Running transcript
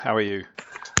How are you?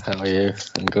 How are you?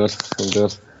 I'm good. I'm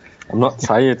good. I'm not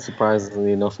tired,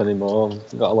 surprisingly enough, anymore.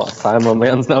 I've got a lot of time on my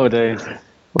hands nowadays.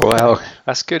 Well,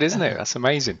 that's good, isn't it? That's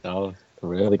amazing. No,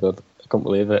 really good. I can't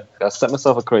believe it. I set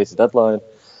myself a crazy deadline.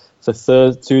 For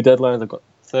two deadlines, I've got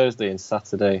Thursday and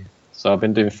Saturday. So I've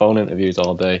been doing phone interviews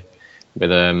all day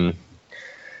with a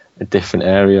different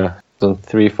area. Done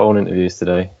 3 phone interviews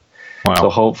today. Wow. So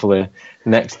hopefully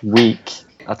next week,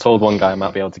 I told one guy I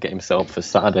might be able to get him set up for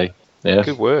Saturday. Yeah,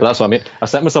 Good work. But that's what I mean. I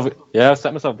set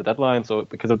myself the deadline. So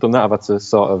because I've done that, I've had to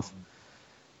sort of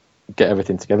get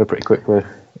everything together pretty quickly.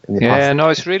 In the past. No,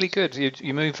 it's really good.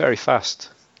 You move very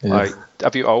fast. Yeah. Like,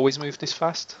 have you always moved this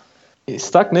fast? It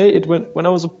stagnated when I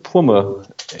was a plumber.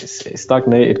 It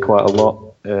stagnated quite a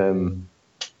lot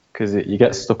because you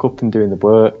get stuck up in doing the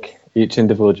work. Each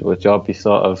individual job,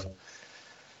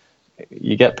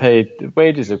 you get paid. The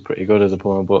wages are pretty good as a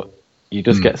plumber, but you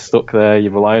just get stuck there.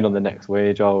 You're relying on the next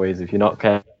wage always. If you're not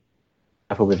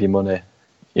careful with your money,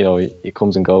 it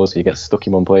comes and goes. So you get stuck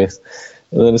in one place.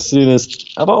 And then as soon as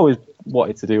I've always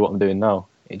wanted to do what I'm doing now,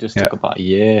 it just took about a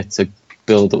year to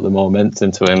build up the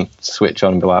momentum to switch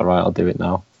on and be like, right, I'll do it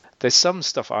now. There's some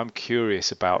stuff I'm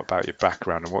curious about your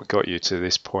background and what got you to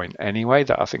this point anyway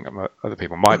that I think other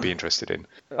people might be interested in.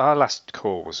 Our last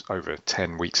call was over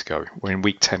 10 weeks ago. We're in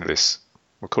week 10 of this.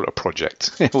 We'll call it a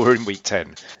project. We're in week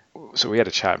 10. So we had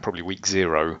a chat in probably week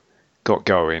 0, got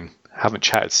going. Haven't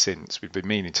chatted since. We've been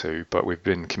meaning to, but we've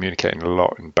been communicating a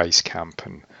lot in Basecamp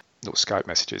and little Skype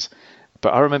messages.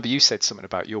 But I remember you said something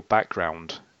about your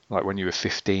background, like when you were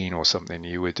 15 or something,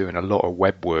 you were doing a lot of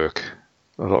web work,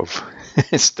 a lot of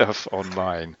stuff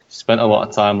online. Spent a lot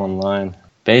of time online,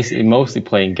 basically mostly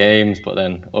playing games, but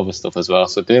then other stuff as well.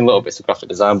 So doing little bits of graphic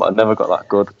design, but I never got that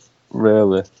good,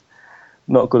 really.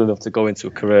 Not good enough to go into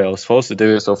a career. I was supposed to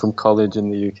do it, so from college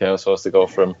in the UK, I was supposed to go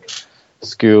from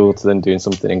school to then doing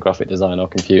something in graphic design or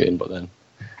computing, but then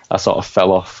I sort of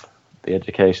fell off the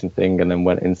education thing and then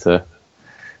went into,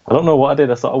 I don't know what I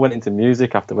did. I sort of went into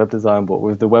music after web design, but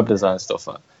with the web design stuff,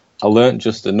 I learned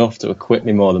just enough to equip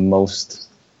me more than most.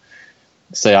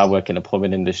 Say I work in a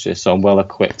plumbing industry, so I'm well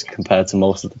equipped compared to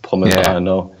most of the plumbers that I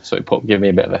know. So it gave me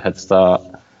a bit of a head start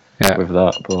with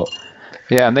that. But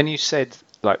and then you said,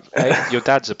 like, your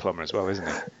dad's a plumber as well, isn't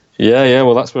he? Yeah.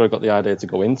 Well, that's where I got the idea to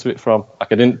go into it from.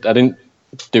 Like, I didn't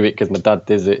do it because my dad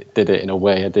did it in a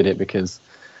way. I did it because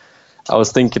I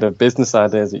was thinking of business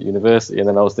ideas at university, and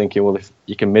then I was thinking, well, if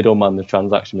you can middleman the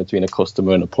transaction between a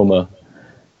customer and a plumber,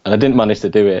 and I didn't manage to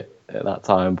do it at that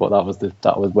time, but that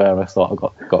was where I sort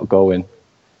of got going.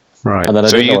 Right. And then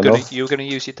so you were going to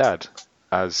use your dad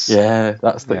as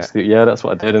that's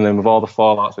what I did, and then with all the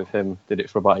fallouts with him, did it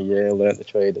for about a year, learnt the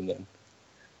trade, and then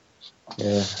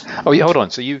Oh yeah, hold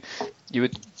on. So you were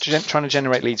trying to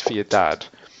generate leads for your dad.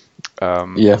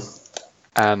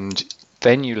 And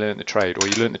then you learnt the trade, or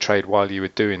you learnt the trade while you were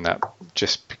doing that,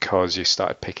 just because you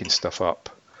started picking stuff up.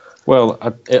 Well,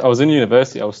 I was in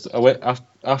university. I went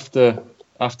after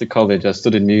college. I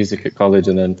studied music at college,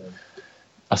 and then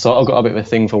I sort of got a bit of a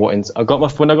thing for when I got my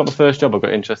first job. I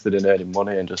got interested in earning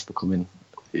money and just becoming,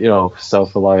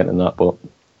 self-reliant and that. But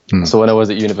so when I was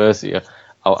at university,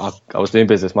 I was doing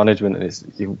business management,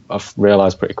 and I've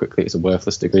realised pretty quickly it's a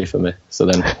worthless degree for me. So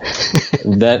then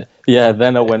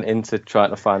I went into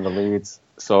trying to find the leads.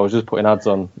 So I was just putting ads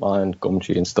online,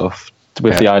 Gumtree and stuff,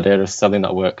 with the idea of selling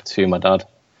that work to my dad.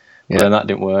 But then that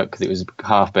didn't work because it was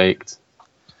half baked.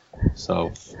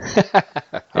 So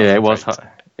it was.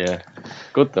 Yeah,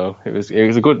 good though. It was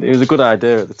a good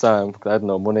idea at the time because I had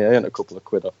no money. I earned a couple of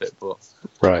quid off it, but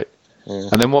right. Yeah.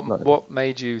 And then what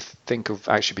made you think of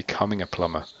actually becoming a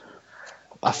plumber?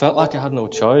 I felt like I had no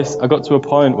choice. I got to a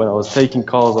point when I was taking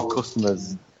calls off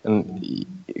customers, and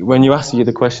when you ask you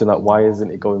the question like, why isn't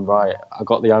it going right, I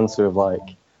got the answer of like,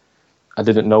 I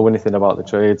didn't know anything about the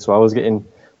trade, so I was getting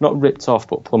not ripped off,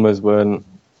 but plumbers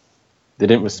they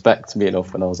didn't respect me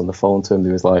enough when I was on the phone to them.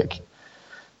 They was like,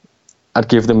 I'd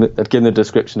give them the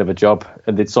description of a job,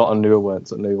 and they'd sort of knew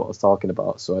what I was talking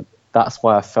about. So that's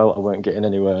why I felt I weren't getting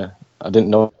anywhere. I didn't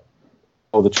know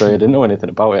the trade, I didn't know anything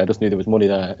about it. I just knew there was money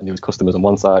there and there was customers on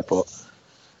one side, but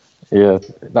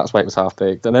that's why it was half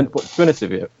baked. And then, but to be honest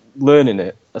with you, learning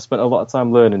it, I spent a lot of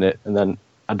time learning it, and then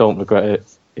I don't regret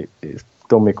it. It's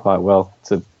done me quite well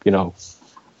to,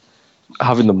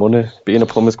 having the money. Being a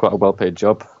plumber is quite a well-paid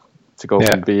job to go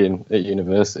from being at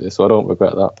university, so I don't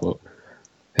regret that. But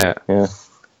yeah.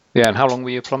 And how long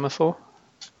were you a plumber for?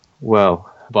 Well,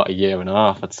 about a year and a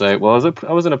half, I'd say. Well,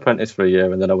 I was an apprentice for a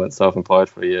year, and then I went self-employed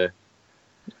for a year.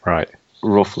 Right.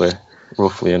 Roughly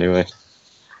anyway.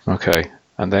 Okay.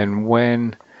 And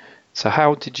then so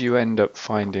how did you end up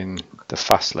finding the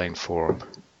Fastlane forum?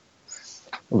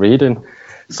 Reading.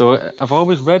 So I've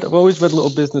always read little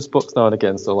business books now and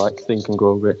again. So like Think and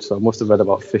Grow Rich. So I must have read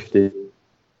about 50,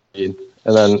 and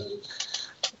then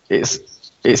it's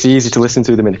easy to listen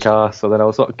to them in the car. So then I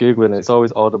was sort of Googling, and it's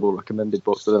always Audible recommended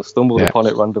books. So then I stumbled upon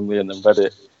it randomly and then read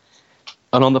it.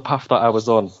 And on the path that I was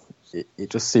on, it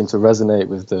just seemed to resonate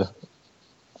with the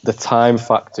time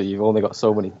factor. You've only got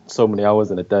so many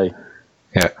hours in a day.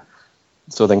 Yeah.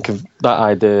 So then that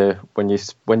idea, when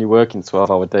you're working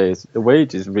 12-hour days, the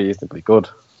wage is reasonably good.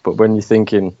 But when you're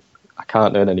thinking, I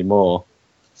can't earn any more,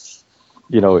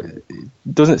 it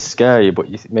doesn't scare you, but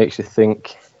it makes you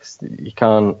think you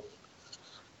can't.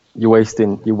 You're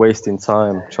wasting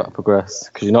time trying to progress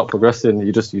because you're not progressing.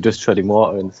 You're just treading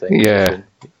water and things. Yeah,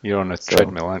 you're on a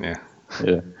treadmill, aren't you?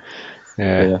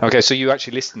 Yeah. Okay, so you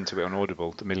actually listened to it on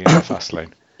Audible, The Millionaire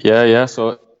Fastlane. Yeah.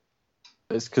 So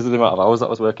it's because of the amount of hours that I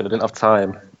was working. I didn't have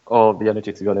time or the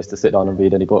energy, to be honest, to sit down and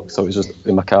read any books. So it was just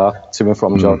in my car to and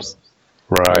from jobs.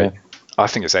 Right. Yeah. I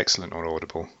think it's excellent on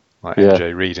Audible. Like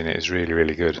MJ reading it is really,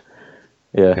 really good.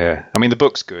 Yeah. I mean, the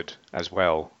book's good as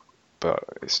well, but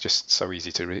it's just so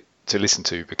easy to listen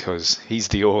to because he's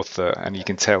the author and you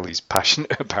can tell he's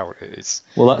passionate about it.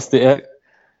 Well, that's the.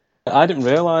 I didn't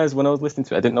realise when I was listening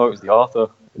to it, I didn't know it was the author.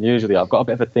 And usually, I've got a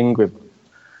bit of a thing with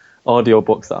audio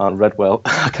books that aren't read well.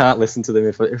 I can't listen to them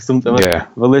if I listen to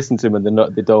them and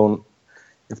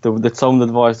if the tone of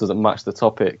the voice doesn't match the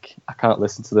topic, I can't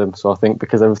listen to them. So I think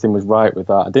because everything was right with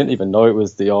that, I didn't even know it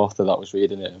was the author that was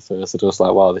reading it at first. I was just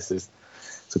like, wow, it's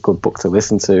a good book to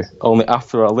listen to. Only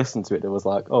after I listened to it, it was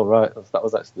like, oh right, that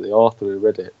was actually the author who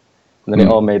read it, and then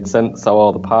it all made sense. How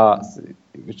all the parts, it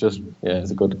was just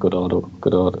it's a good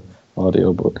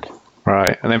audio book.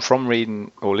 Right, and then from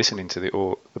reading or listening to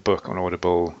the book on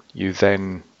Audible,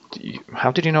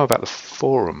 how did you know about the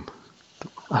forum?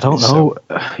 I don't know.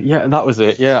 Yeah, that was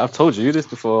it. Yeah, I've told you this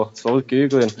before. So I was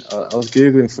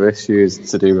googling for issues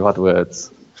to do with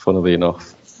AdWords, funnily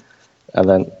enough, and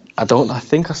then I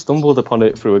think I stumbled upon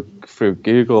it through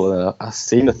Google, and I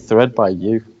seen a thread by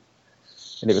you,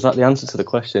 and it was like the answer to the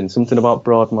question, something about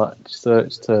broad match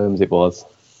search terms. It was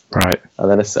right, and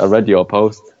then I read your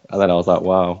post, and then I was like,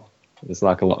 wow, there's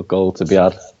like a lot of gold to be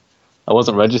had. I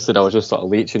wasn't registered. I was just sort of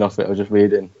leeching off it. I was just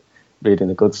reading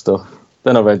the good stuff.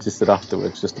 Then I registered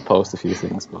afterwards just to post a few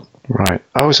things. But. Right.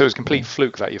 Oh, so it was a complete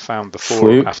fluke that you found the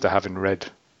forum after having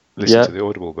listened to the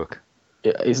Audible book.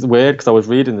 It's weird because I was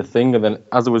reading the thing, and then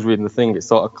as I was reading the thing, it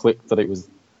sort of clicked that it was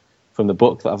from the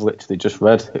book that I've literally just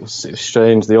read. It was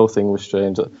strange. The whole thing was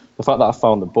strange. The fact that I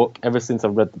found the book, ever since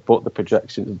I've read the book, the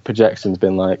projection's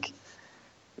been like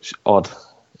odd.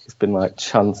 It's been like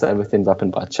chance. Everything's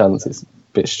happened by chance. It's a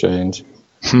bit strange.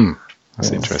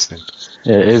 That's interesting.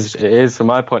 Yeah, it is. From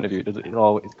my point of view,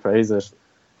 it's crazy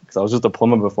because I was just a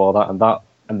plumber before that,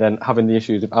 and then having the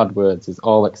issues with AdWords is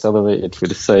all accelerated through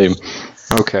the same.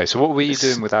 Okay, so what were you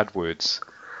doing with AdWords?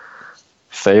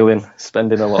 Failing,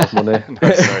 spending a lot of money.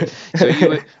 No, sorry. So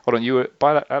you were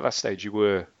at that stage you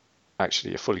were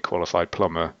actually a fully qualified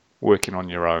plumber working on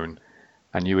your own,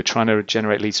 and you were trying to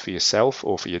generate leads for yourself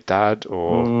or for your dad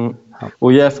or.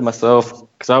 Well, yeah, for myself,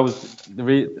 because I was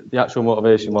the actual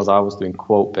motivation was I was doing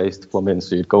quote-based plumbing.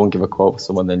 So you'd go and give a quote for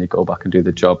someone, then you go back and do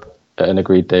the job at an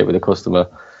agreed date with a customer.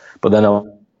 But then I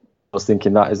was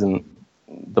thinking that isn't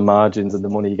the margins and the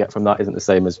money you get from that isn't the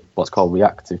same as what's called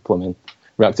reactive plumbing.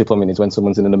 Reactive plumbing is when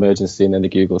someone's in an emergency and then they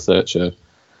Google search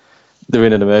they're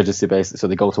in an emergency basically, so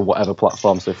they go to whatever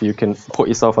platform. So if you can put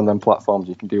yourself on them platforms,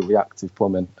 you can do reactive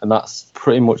plumbing, and that's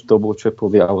pretty much double, triple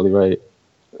the hourly rate,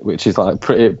 which is like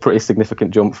pretty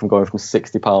significant jump from going from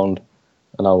 £60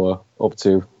 an hour up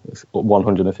to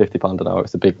 £150 an hour.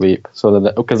 It's a big leap. So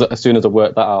then, because as soon as I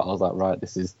worked that out, I was like, right,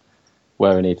 this is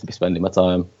where I need to be spending my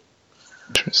time.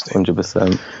 Interesting.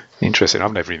 100%. Interesting.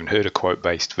 I've never even heard of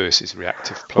quote-based versus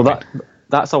reactive plumbing. Well,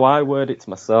 that's how I word it to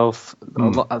myself.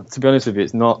 To be honest with you,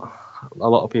 it's not. A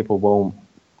lot of people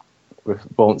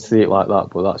won't see it like that,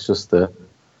 but that's just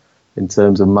in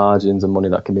terms of margins and money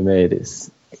that can be made. It's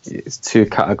two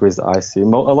categories that I see. A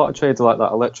lot of trades are like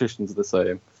that. Electricians are the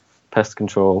same, pest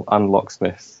control and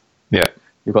locksmiths. Yeah.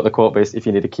 You've got the quote-based, if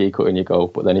you need a key cut in, you go.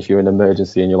 But then if you're in an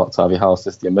emergency and you're locked out of your house,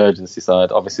 it's the emergency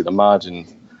side. Obviously, the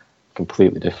margins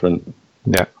completely different.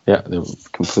 Yeah. Yeah, they're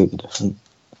completely different.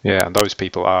 Yeah, and those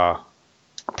people are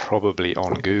probably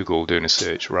on Google doing a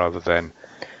search rather than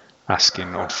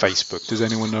asking on Facebook, does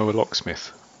anyone know a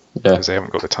locksmith? Yeah. Because they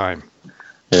haven't got the time.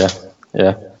 Yeah.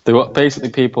 Basically,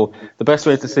 people, the best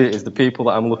way to see it is the people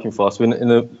that I'm looking for. So in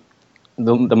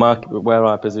the market where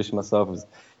I position myself is,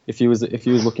 if you was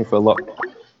looking for a lock,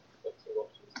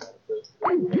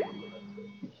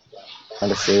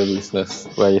 kind of seriousness,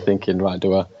 where you're thinking, right,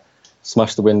 do I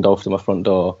smash the window to my front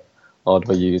door, or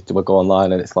do I go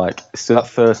online? And it's like, so that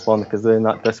first one, because they're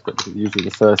not desperate, usually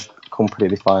the first company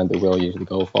they find they will usually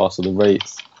go for. So the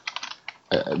rates,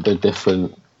 they're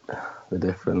different. They're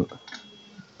different.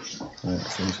 Yeah,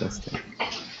 it's interesting.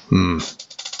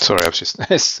 Sorry, I was just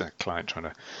it's a client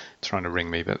trying to ring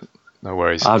me, but no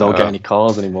worries. I don't get any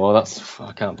calls anymore.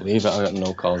 I can't believe it. I got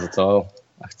no calls at all.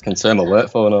 I can turn my work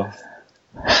phone off.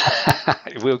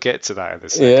 We'll get to that in a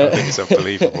second. Yeah. I think it's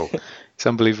unbelievable. It's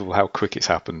unbelievable how quick it's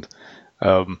happened.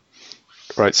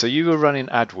 Right, so you were running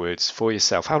AdWords for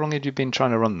yourself. How long had you been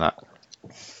trying to run that?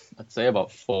 I'd say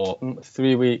about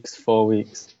 3 weeks, 4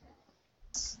 weeks.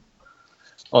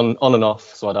 On and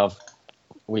off. So I'd have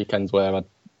weekends where I'd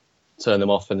turn them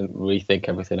off and rethink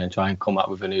everything and try and come up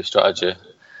with a new strategy.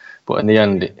 But in the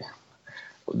end,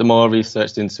 the more I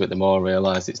researched into it, the more I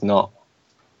realised it's not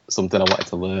something I wanted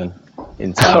to learn.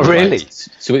 Oh, really?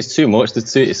 So it's too much.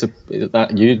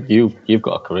 You've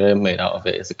got a career made out of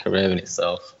it. It's a career in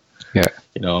itself. Yeah.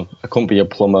 You know, I couldn't be a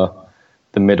plumber,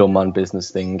 the middleman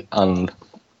business thing, and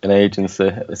an agency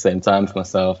at the same time for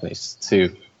myself. And it's just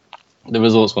too. The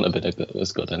results wouldn't have been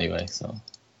as good anyway. So.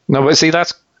 No, but see,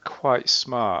 that's quite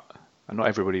smart, and not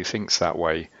everybody thinks that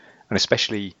way, and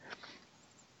especially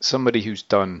somebody who's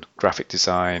done graphic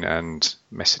design and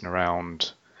messing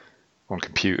around on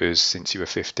computers since you were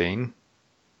 15.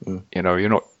 You know, you're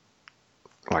not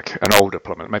like an older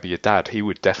plumber. Maybe your dad, he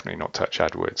would definitely not touch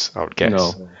AdWords, I would guess.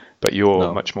 No. But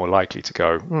you're much more likely to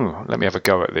go, let me have a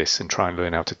go at this and try and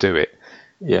learn how to do it.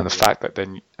 Yeah. And the fact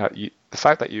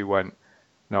that you went,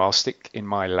 no, I'll stick in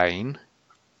my lane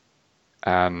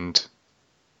and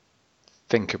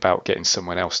think about getting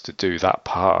someone else to do that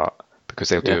part because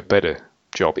they'll do a better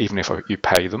job, even if you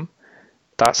pay them.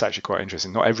 That's actually quite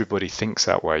interesting. Not everybody thinks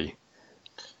that way.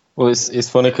 Well, it's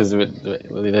funny because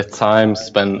the time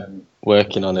spent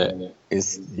working on it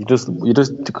is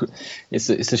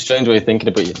it's a strange way of thinking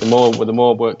about it. The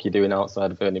more work you're doing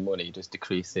outside of earning money, you're just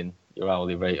decreasing your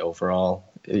hourly rate overall.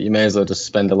 You may as well just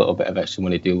spend a little bit of extra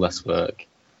money, do less work.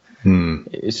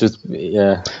 It's just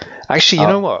Actually, you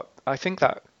know what? I think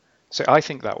that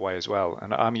way as well.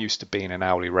 And I'm used to being an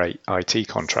hourly rate IT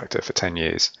contractor for 10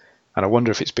 years. And I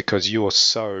wonder if it's because you're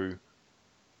so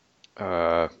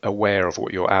aware of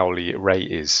what your hourly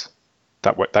rate is,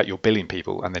 that you're billing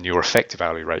people, and then your effective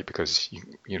hourly rate, because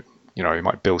you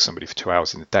might bill somebody for 2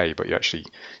 hours in a day, but you actually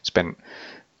spent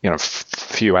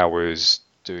few hours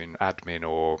doing admin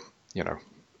or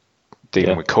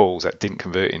dealing with calls that didn't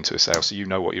convert into a sale. So you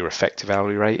know what your effective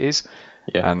hourly rate is,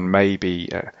 and maybe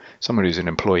someone who's an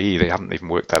employee, they haven't even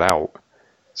worked that out.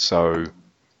 So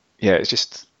it's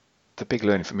just the big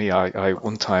learning for me. I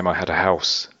one time I had a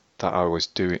house that I was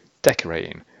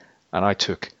decorating, and I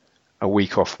took a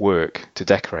week off work to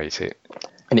decorate it,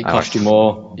 and it cost you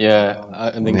more,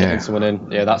 and then getting someone in,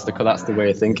 that's the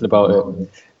way of thinking about it.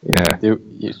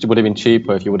 It would have been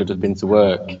cheaper if you would have just been to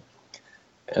work.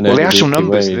 And well,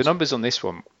 the numbers on this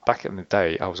one, back in the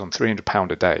day, I was on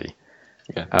 £300 a day.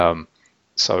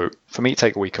 So for me to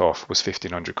take a week off was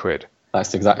 £1,500.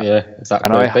 That's exactly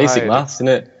basic maths, isn't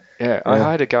it? I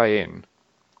hired a guy in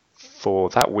for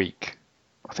that week.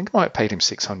 I think I might have paid him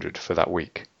 £600 for that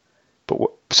week.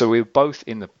 So we were both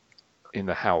in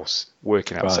the house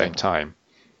working at the same time.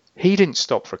 He didn't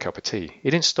stop for a cup of tea. He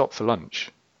didn't stop for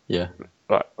lunch. Yeah.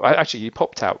 Actually, he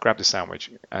popped out, grabbed a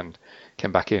sandwich, and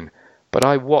came back in. But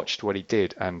I watched what he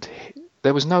did, and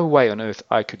there was no way on earth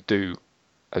I could do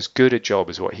as good a job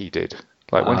as what he did.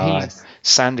 Like when he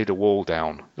sanded a wall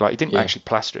down, like he didn't actually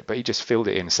plaster it, but he just filled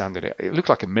it in, sanded it. It looked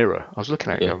like a mirror. I was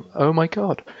looking at it and going, oh my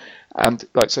God. And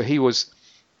so he was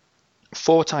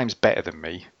 4 times better than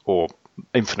me, or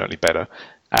infinitely better,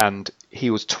 and he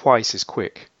was twice as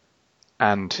quick,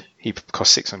 and he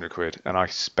cost £600 and I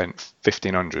spent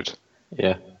 £1,500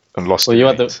 and lost. Well, you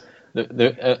had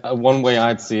the one way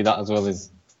I'd see that as well is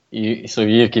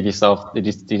you give yourself, did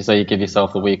you say you give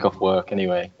yourself the week off work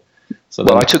anyway? So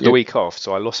I took the week off,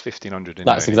 so I lost £1,500 in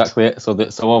that's exactly it. So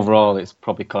overall it's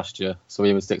probably cost you, so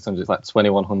even £600, it's like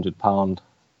 £2,100.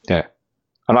 Yeah.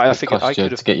 And I think I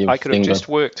could have just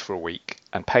worked for a week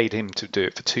and paid him to do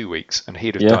it for 2 weeks, and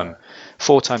he'd have done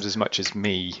 4 times as much as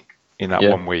me in that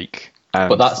 1 week, and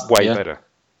but that's way better.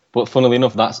 But funnily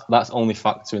enough, that's only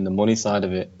factoring the money side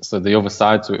of it. So the other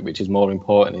side to it, which is more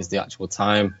important, is the actual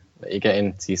time that you're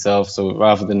getting to yourself. So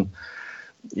rather than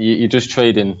you're just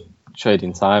trading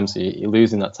time, so you're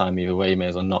losing that time either way. You may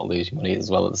as well not lose your money as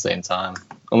well at the same time,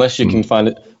 unless you can find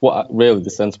it. What really the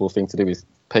sensible thing to do is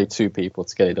pay 2 people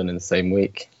to get it done in the same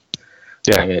week.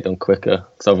 Get it done quicker.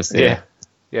 Because obviously,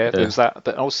 there's that.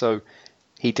 But also,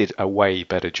 he did a way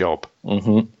better job.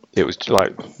 Mm-hmm. It was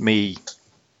like me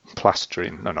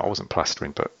plastering. No, I wasn't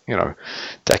plastering, but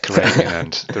decorating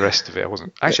and the rest of it. I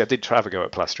wasn't. Actually, I did try have a go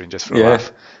at plastering just for a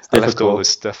laugh. I left all this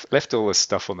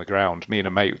stuff on the ground. Me and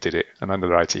a mate did it, and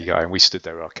another IT guy, and we stood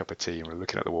there with our cup of tea and we were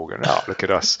looking at the wall, going, "Oh, look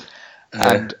at us."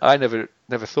 And I never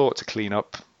thought to clean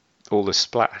up all the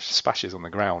splashes on the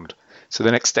ground. So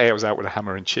the next day I was out with a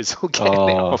hammer and chisel getting it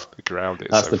off the ground.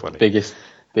 It's that's so the funny.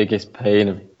 biggest pain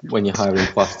of when you're hiring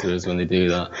plasterers when they do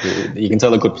that. You can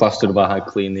tell a good plasterer by how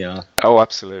clean they are. Oh,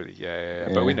 absolutely, yeah.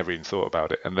 But we never even thought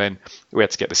about it. And then we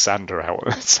had to get the sander out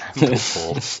and sand it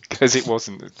all because it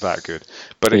wasn't that good.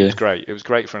 But it was great. It was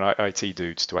great for an IT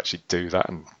dudes to actually do that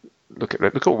and look at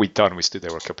what we'd done. We stood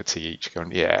there with a cup of tea each,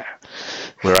 going, "Yeah,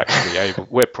 we're actually able.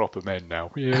 We're proper men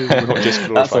now. Yeah, we're not just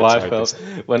glorified." That's how I felt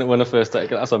when I first started.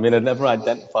 That's what I mean. I never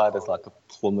identified as like a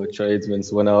plumber tradesman.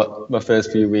 So my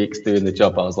first few weeks doing the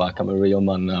job, I was like, I'm a real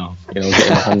man now. Getting my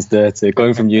hands dirty.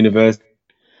 Going from university,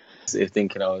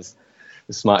 thinking I was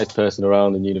the smartest person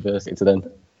around in university, to then,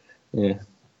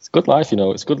 it's a good life.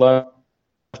 It's a good life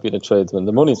being a tradesman.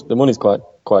 The money's quite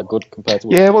good compared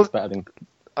to what's better than.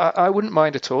 I wouldn't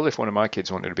mind at all if one of my kids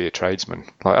wanted to be a tradesman.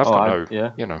 Like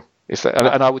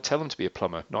and I would tell them to be a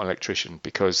plumber, not an electrician,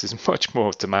 because there's much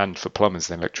more demand for plumbers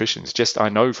than electricians. Just I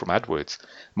know from AdWords,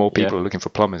 more people are looking for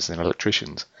plumbers than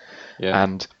electricians. Yeah.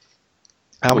 And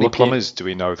how many plumbers do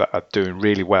we know that are doing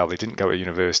really well? They didn't go to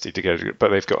university to go, but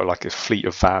they've got like a fleet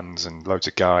of vans and loads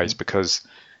of guys because,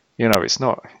 it's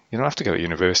not. You don't have to go to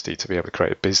university to be able to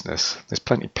create a business. There's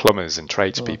plenty of plumbers and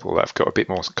tradespeople that have got a bit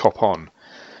more cop on.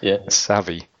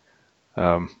 Savvy,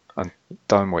 and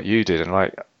done what you did,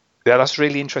 and that's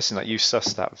really interesting that you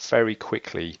sussed that very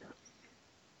quickly,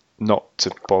 not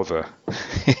to bother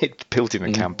building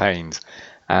the campaigns,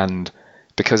 and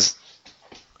because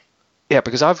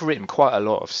I've written quite a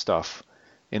lot of stuff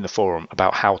in the forum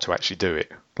about how to actually do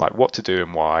it, like what to do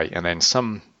and why, and then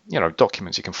some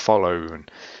documents you can follow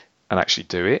and actually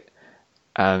do it,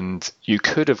 and you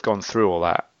could have gone through all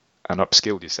that and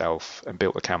upskilled yourself and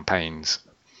built the campaigns.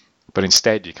 But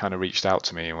instead, you kind of reached out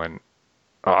to me and went,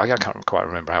 I can't quite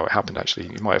remember how it happened, actually.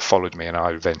 You might have followed me and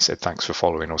I then said, thanks for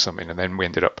following or something. And then we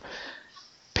ended up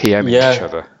PMing each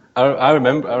other. I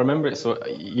remember it. So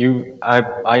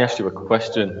I asked you a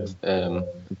question,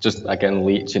 just again,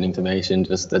 leeching information.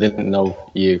 I didn't know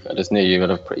you. I just knew you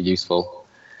had a pretty useful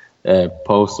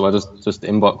post. So I just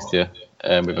inboxed you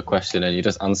with a question and you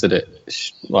just answered it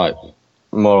like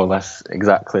more or less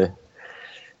exactly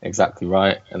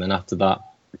right. And then after that,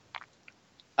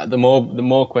 the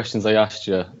more questions I asked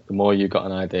you, the more you got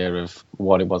an idea of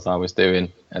what it was I was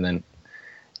doing, and then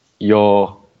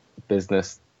your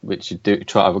business, which you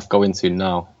try to go into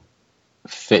now,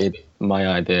 fitted my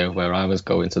idea of where I was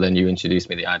going. So then you introduced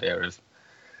me the idea of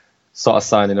sort of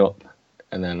signing up,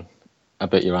 and then I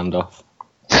bit your hand off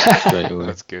straight away.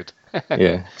 That's good.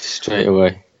 Yeah, straight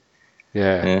away.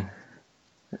 Yeah,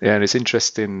 and it's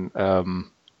interesting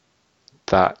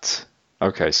that.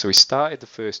 Okay, so we started the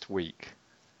first week.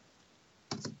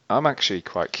 I'm actually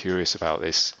quite curious about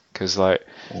this because,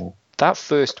 that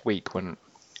first week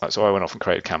so I went off and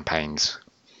created campaigns,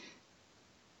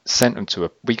 sent them to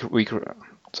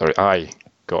I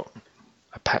got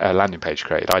a landing page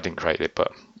created. I didn't create it,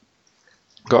 but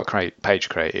got a page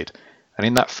created, and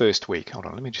in that first week, hold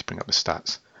on, let me just bring up the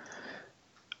stats.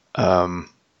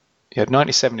 You had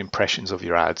 97 impressions of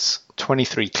your ads,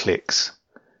 23 clicks,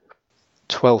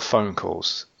 12 phone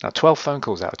calls. Now, 12 phone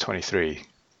calls out of 23.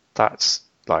 That's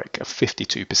like a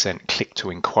 52% click to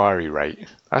inquiry rate.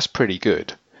 That's pretty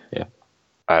good. Yeah.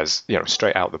 As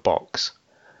straight out the box.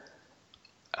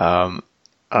 I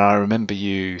remember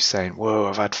you saying, "Whoa,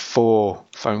 I've had 4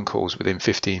 phone calls within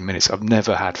 15 minutes. I've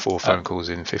never had 4 phone calls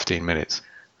in 15 minutes."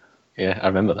 Yeah, I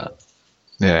remember that.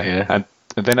 Yeah.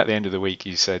 And then at the end of the week,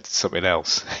 you said something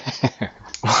else.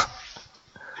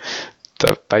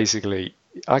 That basically,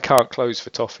 I can't close for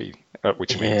toffee.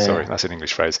 Which means, sorry, that's an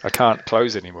English phrase. I can't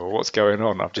close anymore. What's going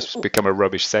on? I've just become a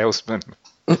rubbish salesman.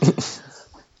 Which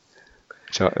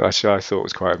I thought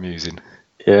was quite amusing.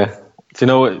 Yeah. Do you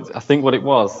know what? I think what it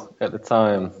was at the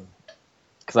time,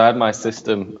 because I had my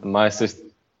system, and my system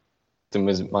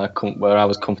was where I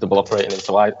was comfortable operating in.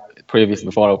 So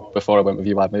before I went with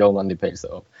you, I had my own landing page set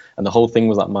up, and the whole thing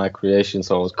was like my creation.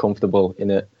 So I was comfortable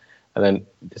in it, and then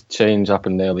this change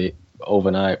happened nearly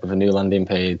overnight with a new landing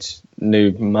page,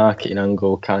 new marketing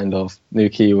angle, kind of new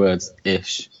keywords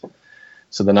ish.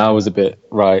 So then I was a bit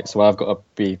right. So I've got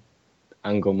to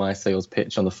angle my sales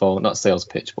pitch on the phone, not sales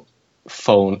pitch, but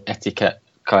phone etiquette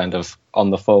kind of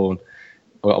on the phone.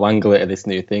 I've got to angle it at this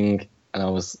new thing, and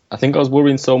I think I was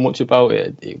worrying so much about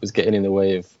it. It was getting in the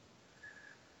way of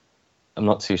I'm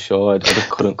not too sure. I just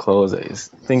couldn't close it.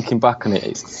 Thinking back on it,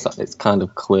 it's kind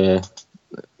of clear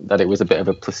that it was a bit of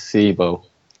a placebo,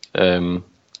 but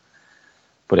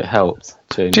it helped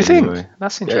change. Do you think? Anyway.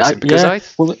 That's interesting because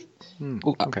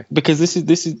okay. Because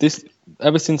this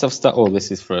ever since I've started. Well,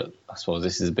 this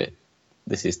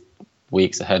is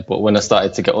weeks ahead. But when I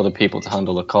started to get other people to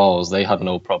handle the calls, they had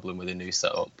no problem with the new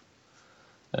setup.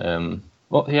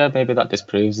 Well, yeah, maybe that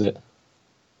disproves it.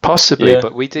 Possibly,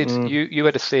 but we did. You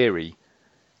had a theory,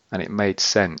 and it made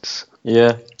sense.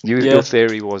 Yeah. Your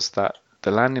theory was that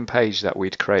the landing page that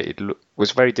we'd created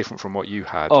was very different from what you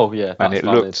had. Oh yeah, and it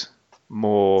looked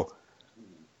more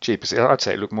cheap. I'd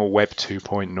say it looked more Web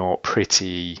 2.0,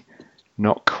 pretty,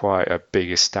 not quite a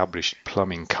big established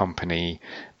plumbing company,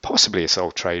 possibly a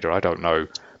sole trader. I don't know,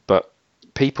 but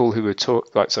people who were so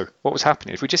what was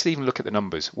happening? If we just even look at the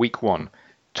numbers, week 1,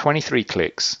 23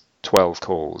 clicks, 12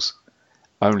 calls.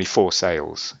 Only 4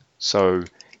 sales. So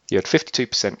you had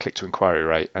 52% click to inquiry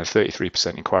rate and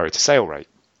 33% inquiry to sale rate.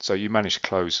 So you managed to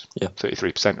close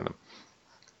 33% of them.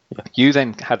 Yeah. You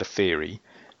then had a theory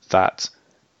that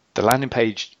the landing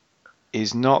page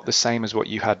is not the same as what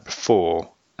you had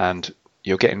before, and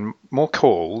you're getting more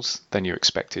calls than you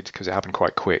expected because it happened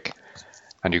quite quick,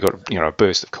 and you got a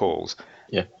burst of calls.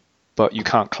 Yeah. But you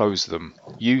can't close them.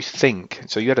 You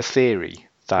had a theory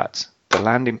that the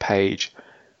landing page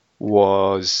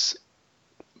was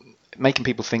making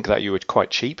people think that you were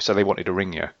quite cheap, so they wanted to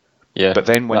ring you. Yeah. But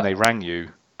then when they rang you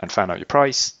and found out your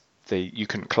price, you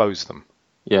couldn't close them.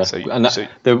 Yeah. So that's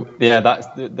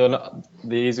the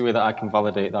easy way that I can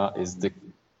validate that is the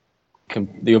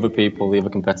other people, the other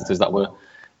competitors that were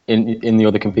in the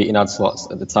other competing ad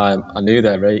slots at the time. I knew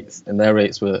their rates, and their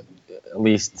rates were at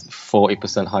least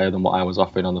 40% higher than what I was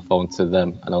offering on the phone to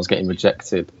them, and I was getting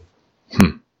rejected.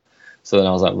 So then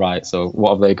I was like, right, so what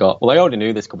have they got? Well, I already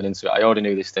knew this coming into it. I already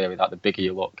knew this theory that the bigger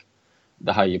you look,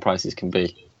 the higher your prices can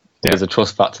be. Yeah. There's a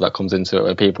trust factor that comes into it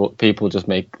where people just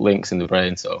make links in the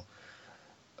brain. So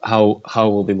how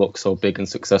will they look so big and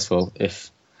successful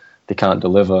if they can't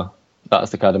deliver?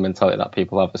 That's the kind of mentality that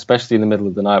people have, especially in the middle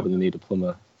of the night when they need a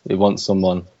plumber. They want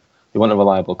a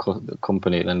reliable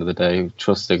company at the end of the day who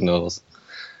trust signals.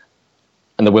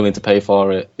 And they're willing to pay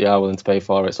for it. They are willing to pay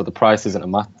for it. So the price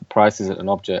isn't the price isn't an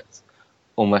object.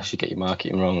 Unless you get your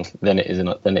marketing wrong, then it is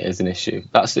an issue.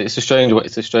 It's a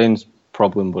strange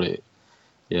problem, but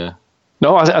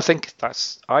No, I think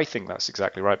that's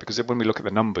exactly right, because when we look at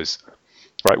the numbers,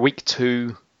 right, week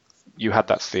 2, you had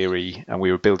that theory, and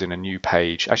we were building a new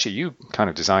page. Actually, you kind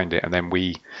of designed it, and then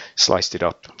we spliced it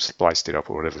up,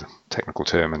 or whatever the technical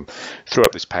term, and threw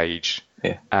up this page.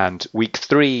 Yeah. And week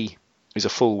 3 is a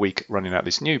full week running out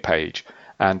this new page,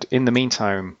 and in the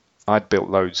meantime, I'd built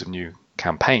loads of new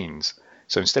campaigns.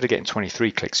 So instead of getting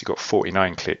 23 clicks, you got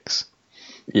 49 clicks.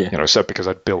 Yeah. So because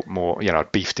I'd built more,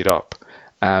 I'd beefed it up,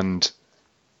 and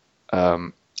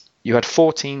you had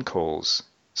 14 calls.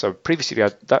 So previously, you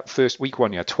had that first week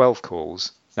 1, you had 12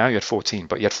 calls. Now you had 14,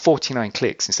 but you had 49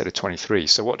 clicks instead of 23.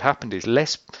 So what happened is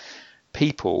less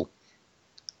people,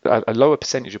 a lower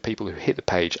percentage of people who hit the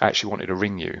page actually wanted to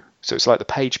ring you. So it's like the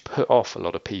page put off a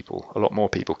lot more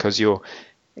people, because your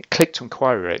click to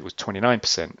inquiry rate was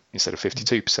 29% instead of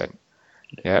 52%.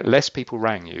 Yeah, less people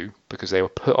rang you because they were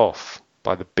put off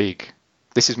by the big.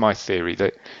 This is my theory,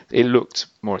 that it looked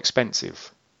more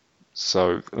expensive.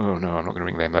 So, oh no, I'm not going to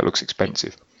ring them. That looks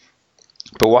expensive.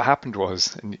 But what happened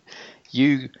was,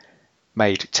 you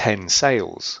made 10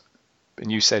 sales,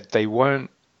 and you said they weren't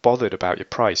bothered about your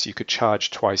price. You could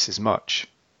charge twice as much.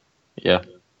 Yeah.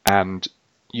 And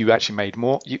you actually made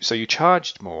more. So you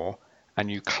charged more, and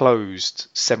you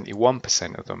closed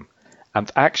 71% of them.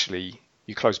 And actually,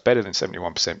 you closed better than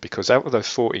 71%, because out of those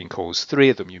 14 calls, 3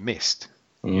 of them you missed.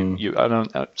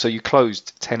 So you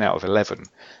closed 10 out of 11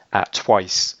 at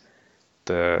twice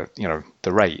the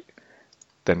rate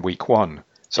than week 1.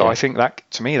 So I think that,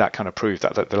 to me, that kind of proved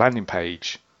that the landing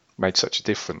page made such a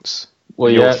difference.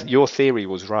 Well, your theory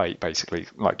was right, basically.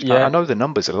 I know the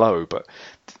numbers are low, but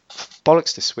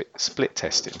bollocks to split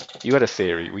testing. You had a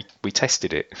theory, we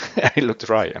tested it, it looked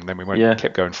right, and then we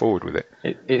kept going forward with it.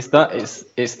 It's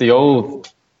the old.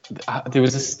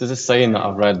 There's a saying that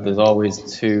I've read. There's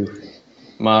always 2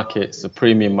 markets: a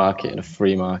premium market and a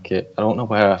free market. I don't know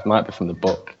where. It might be from the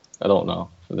book. I don't know.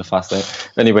 The fast thing.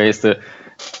 Anyway,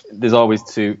 there's always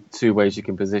two ways you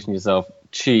can position yourself: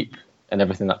 cheap and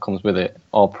everything that comes with it,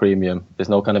 or premium. There's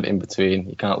no kind of in between.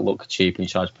 You can't look cheap and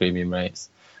charge premium rates.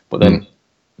 But then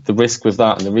the risk with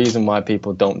that, and the reason why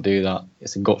people don't do that,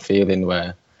 it's a gut feeling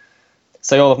where,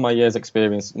 say, all of my year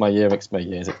experience being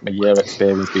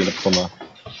a plumber,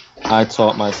 I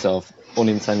taught myself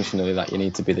unintentionally that you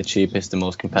need to be the cheapest and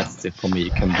most competitive plumber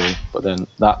you can be. But then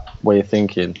that way of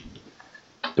thinking,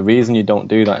 the reason you don't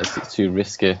do that is it's too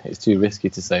risky. It's too risky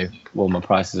to say, well, my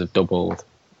prices have doubled.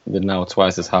 They're now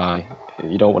twice as high.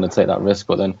 You don't want to take that risk.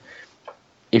 But then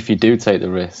if you do take the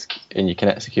risk and you can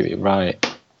execute it right,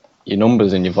 your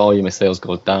numbers and your volume of sales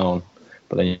goes down,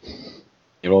 but then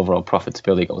your overall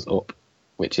profitability goes up,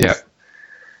 which is,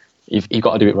 you've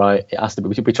got to do it right. It has to be.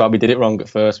 We did it wrong at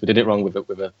first. We did it wrong with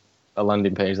a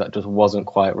landing page that just wasn't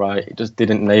quite right. It just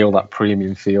didn't nail that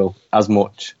premium feel as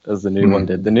much as the new one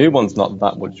did. The new one's not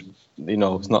that much,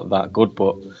 it's not that good,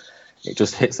 but it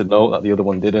just hits a note that the other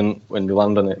one didn't when you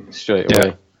land on it straight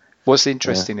away. What's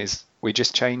interesting is we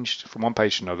just changed from one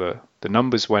page to another. The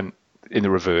numbers went in the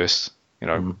reverse.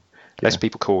 Less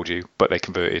people called you, but they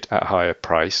converted at a higher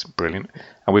price. Brilliant.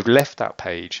 And we've left that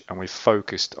page and we've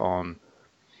focused on,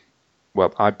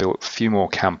 well, I built a few more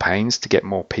campaigns to get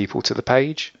more people to the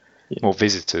page, more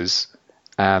visitors.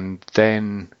 And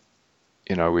then,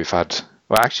 we've had,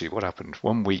 well, actually, what happened?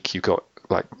 1 week you got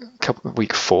like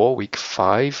week 4, week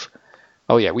 5.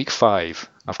 Oh, yeah, week 5.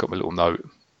 I've got my little note.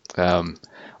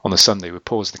 On the Sunday, we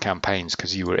paused the campaigns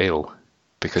because you were ill,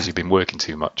 because you've been working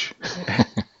too much.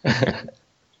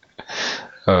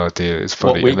 Oh dear, it's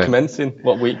funny. What week commencing?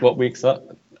 What week's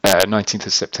that? 19th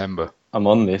of September. I'm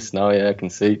on this now. Yeah, I can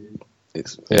see.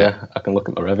 I can look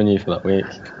at my revenue for that week.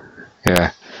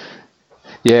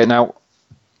 Yeah. Now,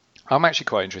 I'm actually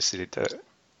quite interested.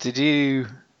 Did you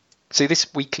see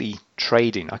this weekly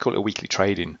trading? I call it a weekly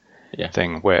trading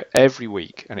thing, where every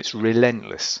week, and it's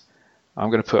relentless. I'm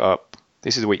going to put up.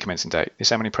 This is the week commencing date. This is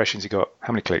how many impressions you got,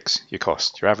 how many clicks, your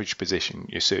cost, your average position,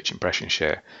 your search impression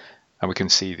share. And we can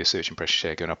see the search impression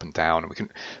share going up and down. And we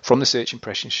can, from the search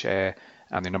impression share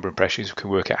and the number of impressions, we can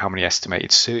work out how many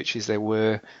estimated searches there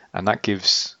were. And that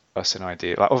gives us an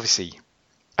idea. Like, obviously,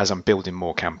 as I'm building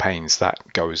more campaigns,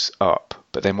 that goes up.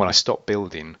 But then when I stop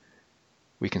building,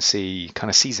 we can see kind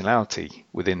of seasonality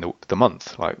within the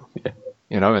month,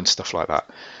 and stuff like that.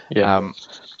 Yeah.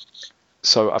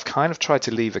 So I've kind of tried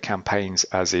to leave the campaigns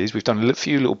as is. We've done a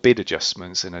few little bid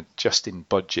adjustments and adjusting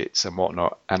budgets and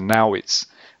whatnot. And now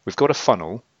we've got a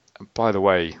funnel. And by the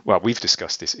way, well, we've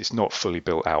discussed this. It's not fully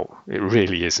built out. It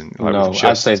really isn't. No,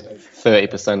 I'd say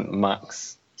 30%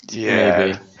 max. Yeah.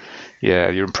 Maybe. Yeah,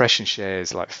 your impression share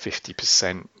is like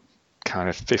 50%, kind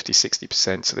of 50,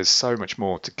 60%. So there's so much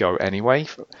more to go anyway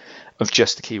of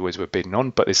just the keywords we're bidding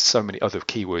on. But there's so many other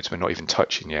keywords we're not even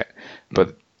touching yet.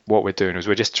 But what we're doing is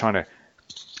we're just trying to,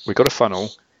 we've got a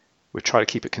funnel. We're trying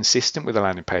to keep it consistent with the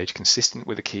landing page, consistent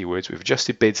with the keywords. We've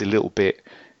adjusted bids a little bit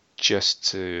just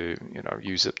to,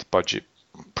 use up the budget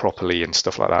properly and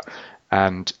stuff like that.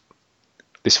 And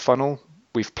this funnel,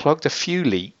 we've plugged a few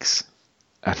leaks,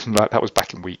 and that was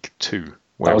back in week 2.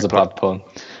 That was a bad pun.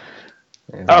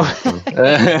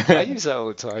 I use that all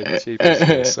the time.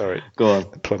 Jeepers. Sorry. Go on.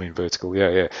 Plumbing vertical.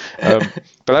 Yeah. But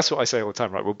that's what I say all the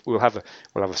time, right? We'll have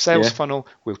a sales funnel.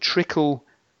 We'll trickle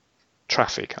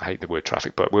traffic. I hate the word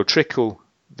traffic, but we'll trickle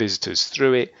visitors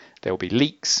through it. There'll be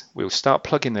leaks. We'll start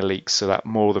plugging the leaks so that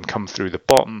more of them come through the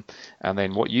bottom. And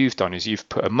then what you've done is you've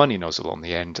put a money nozzle on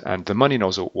the end, and the money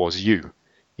nozzle was you.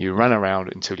 You ran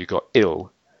around until you got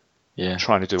ill,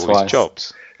 trying to do all these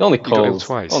jobs. Only cold,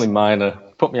 only minor.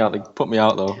 Put me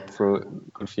out though for a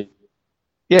good few.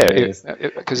 Yeah,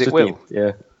 because it will.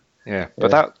 Yeah. But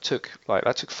that took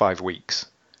 5 weeks.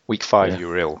 Week 5, you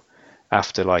were ill.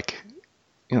 After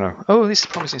this is a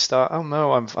promising start. Oh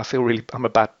no, I'm a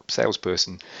bad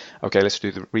salesperson. Okay, let's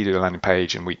redo the landing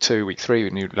page. And week 2, week 3,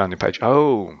 new landing page.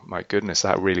 Oh my goodness,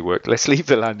 that really worked. Let's leave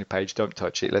the landing page. Don't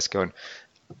touch it. Let's go and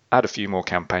add a few more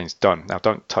campaigns. Done. Now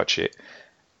don't touch it.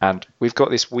 And we've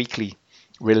got this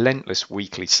relentless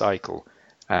weekly cycle.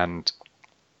 And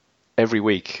every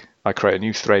week I create a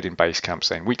new thread in Basecamp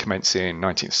saying week commencing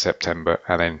 19th of September,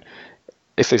 and then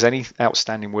if there's any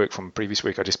outstanding work from the previous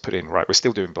week, I just put in, right, we're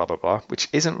still doing blah, blah, blah, which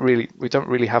isn't really, we don't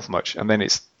really have much. And then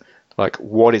it's like,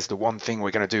 what is the one thing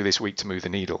we're going to do this week to move the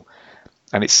needle?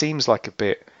 And it seems like a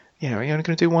bit, you're only going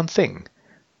to do one thing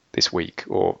this week,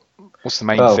 or what's the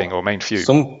main thing or main few?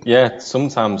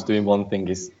 Sometimes doing one thing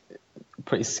is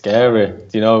pretty scary.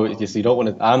 You don't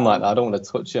want to, I'm like that, I don't want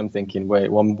to touch it. I'm thinking, wait,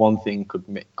 one thing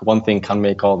can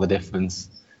make all the difference.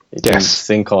 It can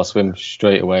sink or swim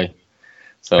straight away.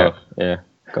 So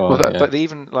but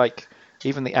even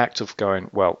the act of going,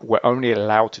 well, we're only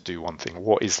allowed to do one thing.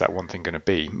 What is that one thing going to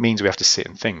be? Means we have to sit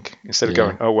and think instead of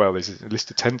going, oh well, there's a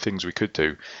list of 10 things we could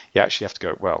do. You actually have to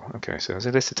go, well, okay, so there's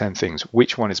a list of 10 things.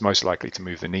 Which one is most likely to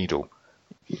move the needle?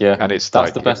 Yeah, and that's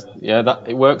the best. Yeah, that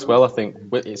it works well. I think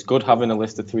it's good having a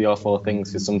list of 3 or 4 things,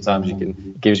 because sometimes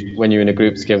when you're in a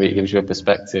group together, it gives you a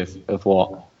perspective of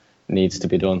what needs to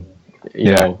be done.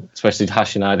 You know, especially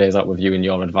hashing ideas out with you and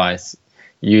your advice.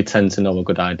 You tend to know a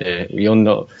good idea.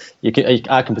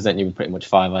 I can present you with pretty much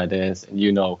 5 ideas, and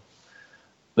you know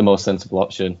the most sensible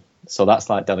option. So that's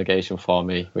like delegation for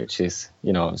me, which is,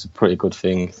 you know, it's a pretty good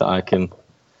thing that I can.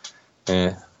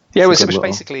 It's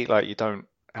basically like you don't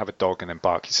have a dog and then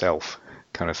bark yourself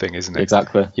kind of thing, isn't it?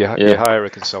 Exactly. You hire a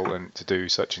consultant to do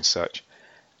such and such,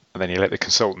 and then you let the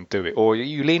consultant do it, or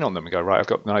you lean on them and go, right, I've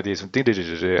got ideas, and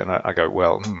I go,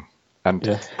 well,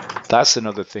 and that's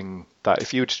another thing that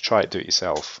if you were to try to do it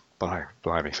yourself,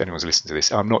 blimey, if anyone's listening to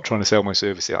this, I'm not trying to sell my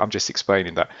services. I'm just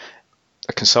explaining that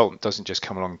a consultant doesn't just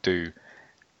come along and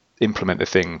implement the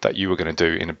thing that you were going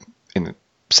to do in the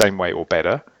same way or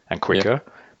better and quicker.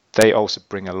 They also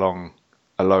bring along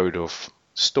a load of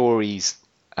stories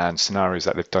and scenarios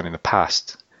that they've done in the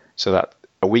past, so that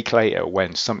a week later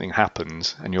when something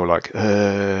happens and you're like,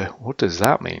 what does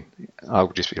that mean?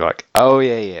 I'll just be like, oh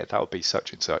yeah, that would be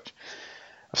such and such.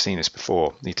 I've seen this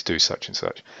before, need to do such and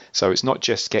such. So it's not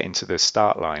just getting to the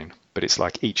start line, but it's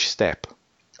like each step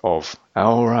of,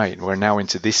 all right, we're now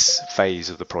into this phase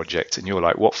of the project. And you're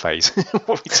like, what phase? What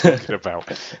are we talking about?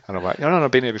 And I'm like, no,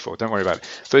 I've been here before. Don't worry about it.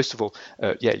 First of all,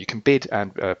 you can bid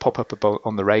and pop up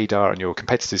on the radar and your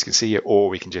competitors can see it, or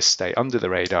we can just stay under the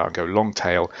radar and go long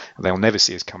tail and they'll never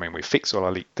see us coming. We fix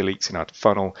all the leaks in our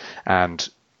funnel, and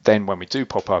then when we do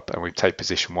pop up and we take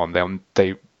position 1,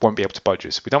 they won't be able to budge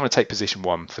us. We don't want to take position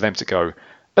 1 for them to go,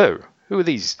 oh, who are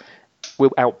these?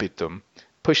 We'll outbid them,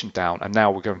 push them down, and now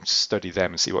we're going to study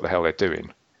them and see what the hell they're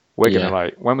doing. We're going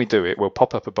to when we do it, we'll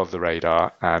pop up above the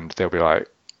radar and they'll be like,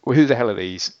 well, who the hell are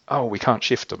these? Oh, we can't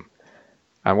shift them.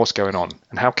 And what's going on?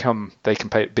 And how come they can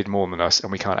bid more than us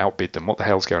and we can't outbid them? What the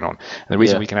hell's going on? And the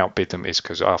reason we can outbid them is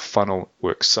because our funnel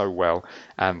works so well,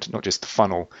 and not just the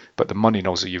funnel, but the money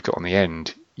nozzle you've got on the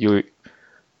end.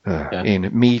 In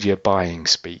media buying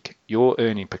speak, your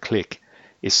earning per click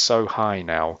is so high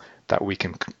now that we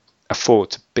can afford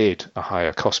to bid a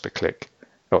higher cost per click,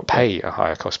 or pay a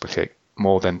higher cost per click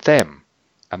more than them,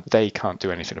 and they can't do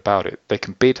anything about it. They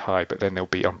can bid high, but then they'll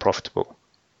be unprofitable.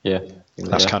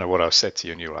 That's kind of what I've said to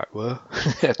you, and you're like, well,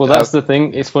 well, that's the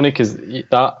thing. It's funny because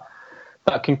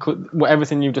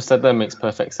everything you've just said there makes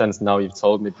perfect sense now you've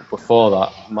told me. Before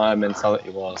that, my mentality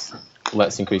was,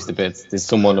 let's increase the bids. There's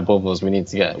someone above us. We need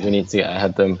to get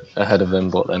ahead of them.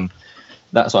 But then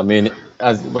that's what I mean.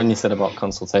 As when you said about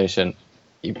consultation,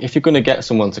 if you're going to get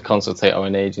someone to consultate or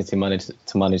an agency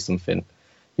to manage something,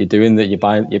 you're doing that.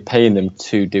 You're paying them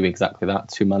to do exactly that,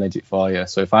 to manage it for you.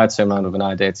 So if I turn around with an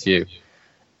idea to you,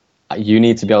 you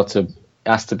need to be able to.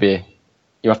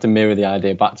 You have to mirror the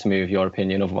idea back to me with your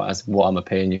opinion. Otherwise, what am I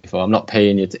paying you for? I'm not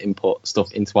paying you to input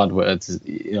stuff into AdWords.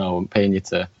 You know, I'm paying you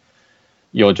to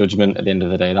your judgment at the end of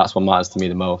the day. That's what matters to me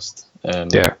the most.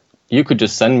 You could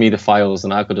just send me the files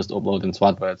and I could just upload them to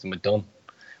AdWords and we're done.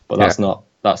 But that's not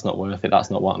worth it. That's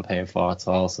not what I'm paying for at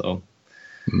all. So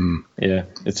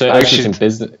it's actually in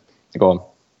business. Go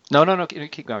on. No,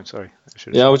 keep going. Sorry.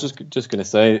 I was just going to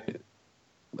say,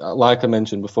 like I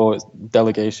mentioned before,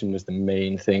 delegation was the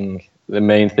main thing.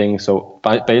 So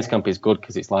Basecamp is good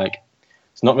because it's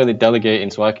not really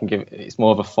delegating. So it's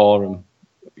more of a forum,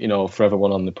 you know, for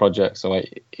everyone on the project. So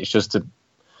it's just to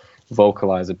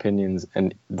vocalize opinions,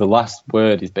 and the last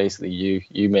word is basically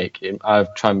you make it.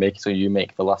 I've tried and make it so you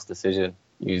make the last decision,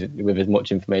 use it with as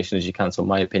much information as you can. So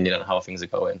my opinion on how things are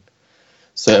going.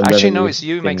 So actually, no, it's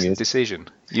you makes the decision.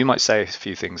 You might say a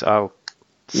few things. I'll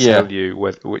tell you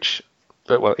which.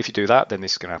 But well, if you do that, then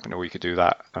this is going to happen, or you could do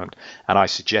that, and I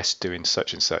suggest doing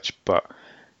such and such. But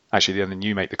actually, then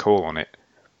you make the call on it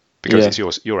because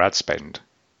it's your ad spend.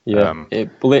 Yeah,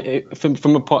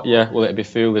 from a pot. Yeah, well, it'd be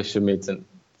foolish of me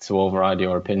to override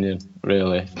your opinion.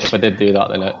 Really, if I did do that,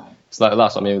 then it's like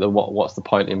that's what I mean. What's the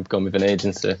point in going with an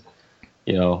agency?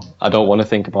 You know, I don't want to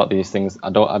think about these things. I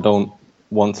don't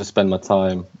want to spend my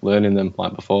time learning them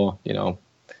like before. You know,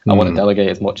 I want to delegate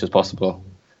as much as possible.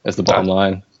 As the bottom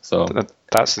line. So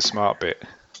that's the smart bit.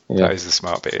 Yeah. That is the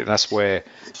smart bit. And that's where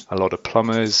a lot of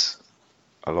plumbers,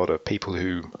 a lot of people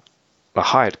who are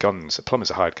hired guns, a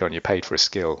plumber's a hired gun, you're paid for a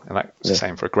skill. And that's the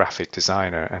same for a graphic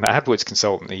designer and an AdWords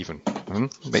consultant even.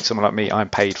 Make someone like me, I'm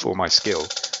paid for my skill.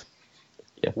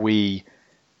 Yeah. We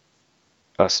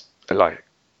are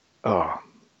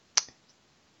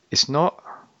it's not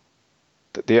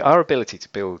our ability to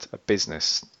build a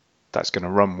business that's going to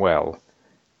run well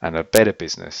and a better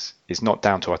business is not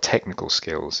down to our technical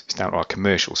skills, it's down to our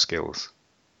commercial skills.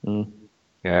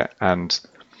 Yeah, and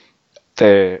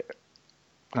there's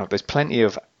plenty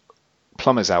of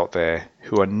plumbers out there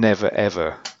who are never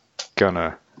ever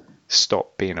gonna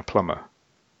stop being a plumber.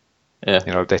 Yeah.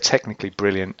 You know, they're technically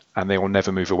brilliant and they will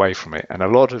never move away from it. And a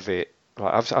lot of it,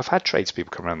 like I've had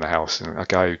tradespeople come around the house, and a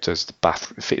guy who does the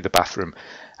fitted the bathroom,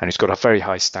 and he's got a very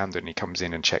high standard, and he comes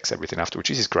in and checks everything afterwards,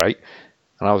 which is great.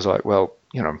 And I was like, well,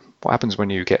 you know, what happens when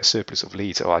you get a surplus of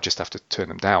leads? Oh, I just have to turn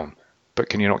them down. But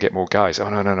can you not get more guys? Oh,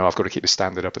 no, I've got to keep the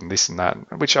standard up and this and that,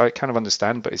 which I kind of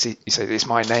understand. But he said, it's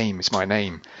my name.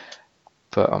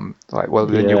 But I'm like, well,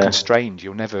 then you're constrained.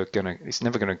 It's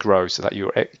never gonna grow, so that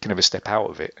you can ever step out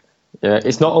of it. Yeah,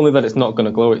 it's not only that it's not going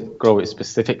to grow, it's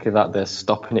specifically that they're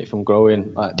stopping it from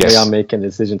growing. Like They are making the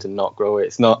decision to not grow it.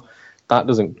 It's not, that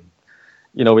doesn't,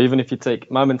 you know, even if you take,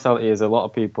 my mentality is a lot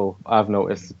of people, I've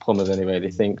noticed, plumbers anyway,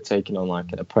 they think taking on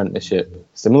like an apprenticeship,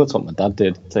 similar to what my dad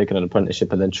did, taking an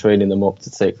apprenticeship and then training them up to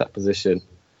take that position.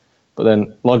 But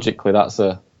then logically, that's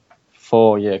a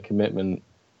 4-year commitment.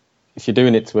 If you're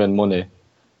doing it to earn money,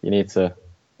 you need to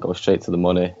go straight to the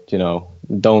money, you know,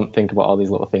 don't think about all these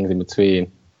little things in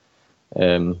between.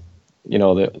 You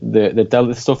know,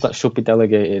 the stuff that should be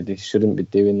delegated, you shouldn't be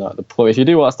doing that. If you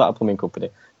do want to start a plumbing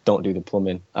company, don't do the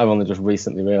plumbing. I've only just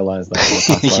recently realised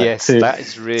that. Yes, that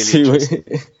is really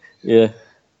interesting. Yeah.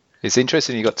 It's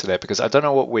interesting you got to there, because I don't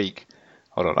know what week.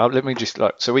 Hold on, let me just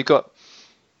so we've got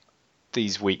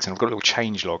these weeks, and I've got a little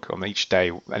change log on each day.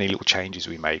 Any little changes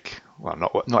we make. Well,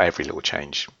 not every little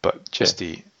change, but just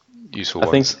the useful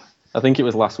ones. I think it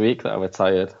was last week that I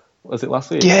retired. Was it last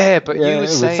week? Yeah, but you were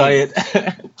saying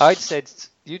retired. I'd said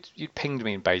you'd pinged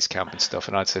me in Basecamp and stuff,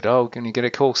 and I'd said, "Oh, can you get a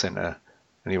call center?"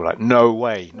 And you were like, "No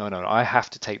way, no, I have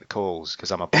to take the calls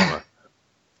because I'm a plumber.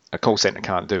 A call center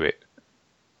can't do it."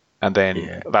 And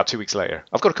then about 2 weeks later,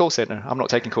 I've got a call center. I'm not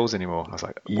taking calls anymore. I was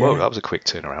like, "Whoa, that was a quick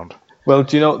turnaround." Well,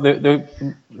 do you know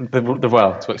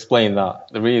well, to explain that,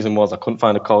 the reason was I couldn't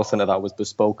find a call center that was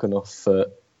bespoke enough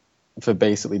for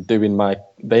basically doing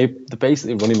they're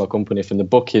basically running my company from the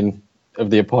booking of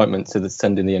the appointment to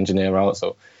sending the engineer out.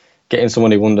 So getting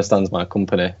someone who understands my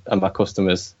company and my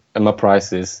customers and my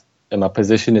prices and my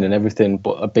positioning and everything.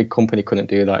 But a big company couldn't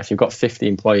do that. If you've got 50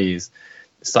 employees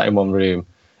sat in one room,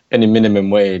 any minimum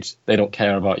wage, they don't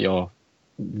care about your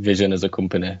vision as a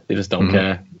company. They just don't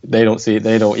care. They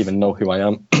don't even know who I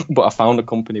am. But I found a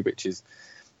company which is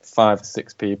 5 to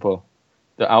 6 people.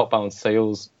 The outbound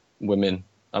sales women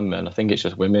and men, I think it's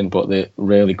just women, but they're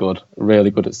really good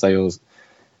at sales.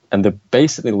 And they're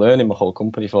basically learning my whole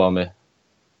company for me,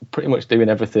 pretty much doing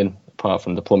everything apart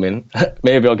from the plumbing.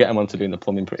 Maybe I'll get them onto doing the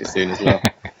plumbing pretty soon as well.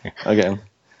 I'll get them.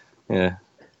 Yeah.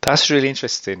 That's really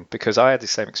interesting, because I had the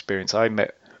same experience. I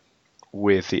met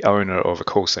with the owner of a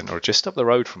call center just up the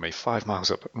road from me, 5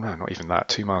 miles up, no, not even that,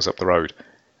 2 miles up the road.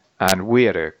 And we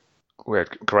had a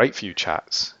great few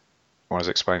chats when I was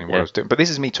explaining what I was doing. But this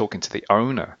is me talking to the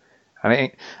owner.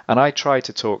 And I tried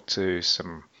to talk to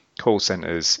some call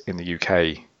centers in the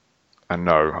UK, and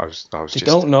no, I was They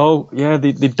don't know. Yeah,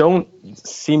 they don't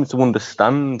seem to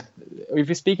understand. If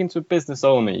you're speaking to a business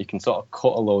owner, you can sort of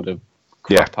cut a load of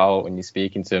crap out when you're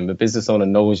speaking to them. The business owner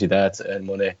knows you're there to earn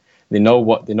money. They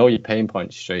know your pain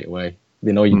points straight away.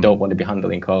 They know you don't want to be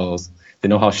handling calls. They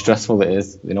know how stressful it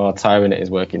is. They know how tiring it is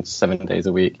working 7 days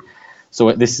a week. So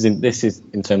this is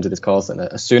in terms of this call center.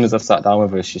 As soon as I sat down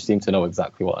with her, she seemed to know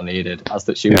exactly what I needed. As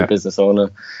that she was a business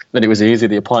owner, then it was easy.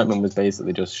 The appointment was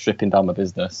basically just stripping down my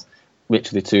business.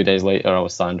 Literally 2 days later, I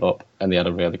was signed up, and they had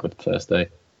a really good first day.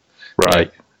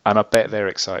 Right, and I bet they're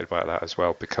excited about that as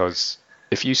well, because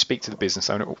if you speak to the business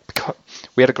owner,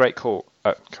 we had a great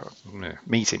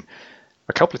meeting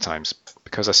a couple of times,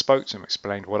 because I spoke to him,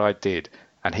 explained what I did,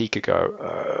 and he could go,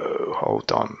 "Oh,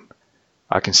 hold on,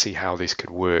 I can see how this could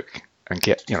work." And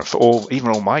get, for even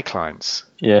all my clients,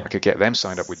 I could get them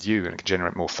signed up with you, and I could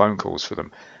generate more phone calls for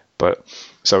them. But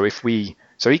so he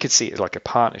could see it as like a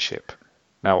partnership.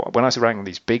 Now, when I was around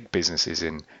these big businesses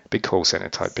big call center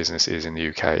type businesses in the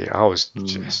UK, I was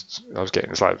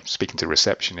getting, it's like speaking to a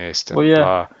receptionist and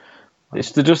blah.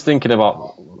 It's just thinking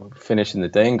about finishing the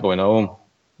day and going home.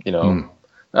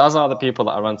 Those are the people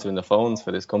that are answering the phones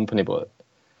for this company, but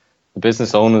the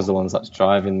business owners are the ones that's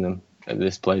driving them at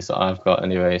this place that I've got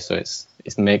anyway. So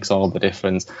it makes all the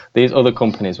difference. These other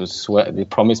companies would swear, they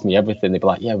promised me everything. They'd be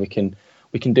like, "Yeah, we can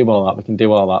do all that. We can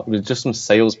do all that." It was just some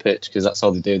sales pitch, because that's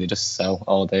all they do. They just sell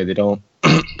all day. They don't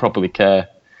properly care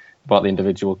about the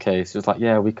individual case. It's like,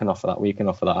 "Yeah, we can offer that. We can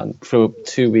offer that." And through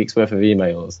 2 weeks worth of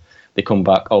emails, they come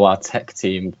back, "Oh, our tech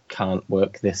team can't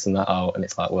work this and that out." And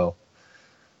it's like, well,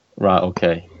 right,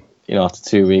 okay. After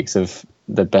 2 weeks of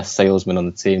the best salesman on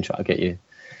the team trying to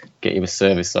get you a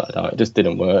service sorted out, it just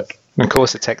didn't work. And of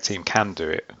course, the tech team can do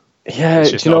it. Yeah,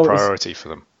 it's just not a priority for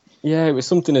them. Yeah, it was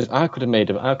something that I could have made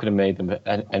them. I could have made them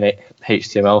an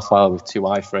HTML file with 2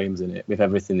 iframes in it, with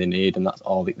everything they need, and that's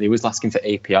all. They was asking for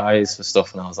APIs for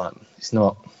stuff, and I was like, it's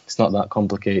not that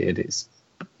complicated. It's,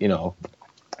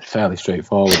 fairly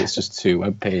straightforward. It's just 2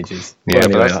 web pages. Yeah,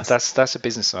 anyway, but that's a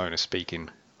business owner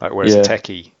speaking. Like, whereas a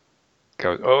techie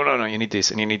goes, oh no, you need this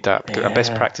and you need that. Yeah.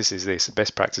 Best practice is this,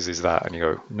 best practice is that, and you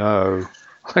go, no,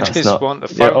 I just want the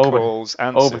phone calls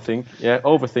answered.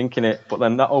 Overthinking it. But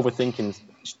then that overthinking,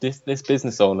 this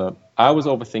business owner, I was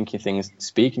overthinking things,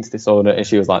 speaking to this owner, and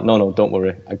she was like, no, don't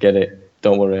worry, I get it.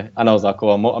 Don't worry. And I was like,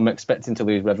 I'm expecting to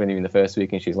lose revenue in the first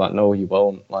week. And she's like, no, you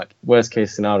won't. Like, worst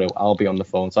case scenario, I'll be on the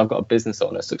phone. So I've got a business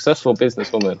owner, a successful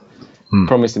businesswoman,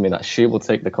 promising me that she will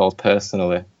take the calls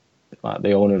personally, like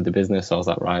the owner of the business. So I was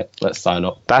like, right, let's sign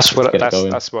up. That's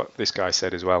what this guy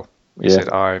said as well. He said,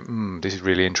 this is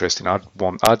really interesting.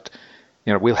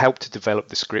 We'll help to develop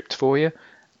the script for you.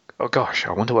 Oh gosh,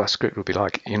 I wonder what that script would be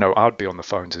like. I'd be on the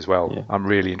phones as well. Yeah. I'm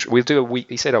really interested. We'll do a week.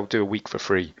 He said, I'll do a week for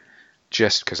free,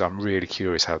 just because I'm really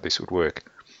curious how this would work.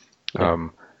 Yeah.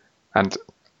 And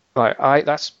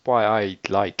that's why I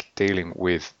like dealing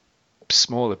with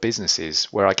smaller businesses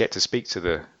where I get to speak to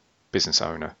the business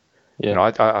owner.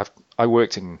 Yeah. I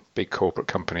worked in big corporate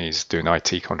companies doing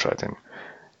IT contracting.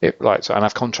 And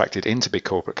I've contracted into big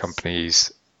corporate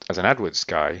companies as an AdWords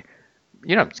guy.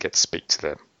 You don't get to speak to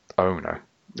the owner,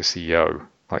 the CEO.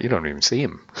 Like, you don't even see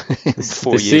him. The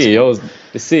CEO's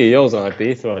on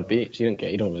Ibiza or on a beach. You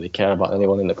don't really care about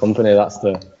anyone in the company. That's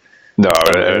the no,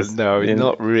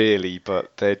 not really.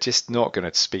 But they're just not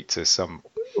going to speak to some.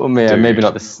 Well, maybe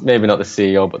not the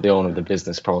CEO, but the owner of the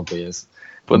business probably is.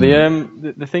 But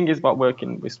the thing is about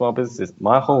working with small businesses.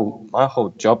 My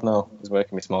whole job now is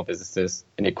working with small businesses,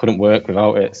 and it couldn't work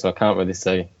without it. So I can't really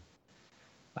say.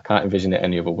 I can't envision it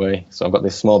any other way. So I've got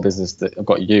this small business that I've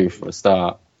got you for a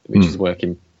start, which is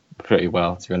working pretty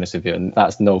well, to be honest with you, and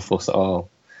that's no fuss at all.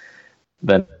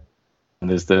 Then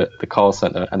there's the call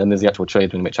center, and then there's the actual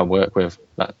trade in which I work with,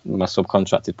 my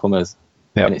subcontracted plumbers.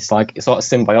 Yep. And it's sort of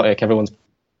symbiotic. Everyone's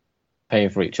paying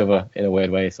for each other in a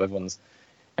weird way, so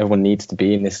everyone needs to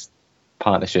be in this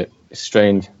partnership. It's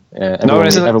strange.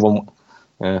 Everyone.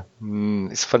 Yeah.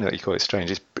 It's funny that you call it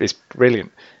strange. It's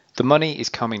brilliant. The money is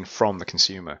coming from the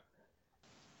consumer.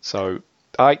 So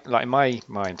in my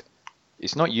mind,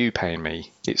 it's not you paying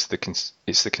me. It's the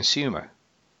consumer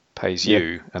pays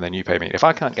you, and then you pay me. If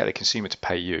I can't get the consumer to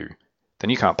pay you, then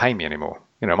you can't pay me anymore.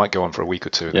 It might go on for a week or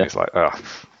two, and then it's like,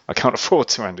 I can't afford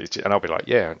to, Andy. And I'll be like,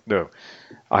 no,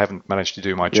 I haven't managed to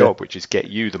do my job, which is get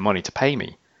you the money to pay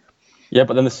me. Yeah,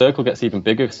 but then the circle gets even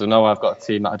bigger. So now I've got a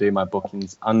team that are doing my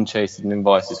bookings and chasing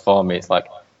invoices for me. It's like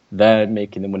they're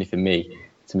making the money for me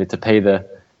to pay the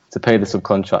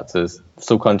subcontractors. The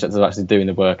subcontractors are actually doing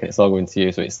the work, and it's all going to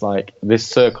you. So it's like this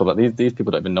circle that these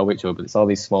people don't even know each other, but it's all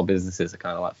these small businesses are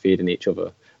kind of like feeding each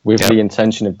other with the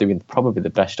intention of doing probably the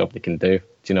best job they can do.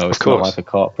 It's not like a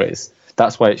corporate.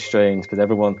 That's why it's strange, because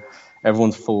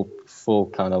everyone's full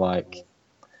kind of like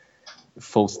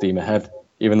full steam ahead,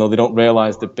 even though they don't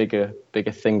realise the bigger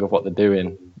thing of what they're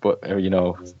doing. But we've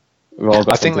all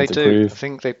got something to prove. I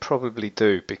think they probably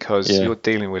do, because you're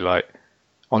dealing with like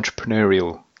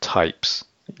entrepreneurial types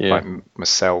like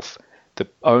myself. The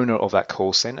owner of that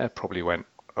call center probably went,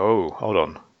 oh, hold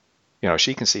on,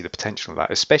 she can see the potential of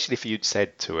that, especially if you'd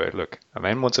said to her, look, and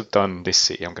then once I've done this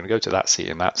city, I'm going to go to that city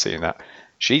and that city and that.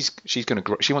 She's going to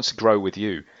grow. She wants to grow with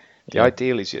you. The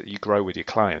ideal is that you grow with your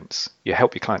clients. You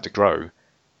help your client to grow,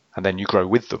 and then you grow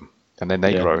with them, and then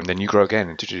they grow, and then you grow again,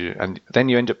 and then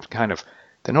you end up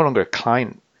they're no longer a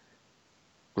client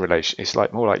relation. It's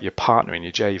like more like you're partnering,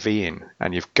 you're JVing,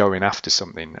 and you're going after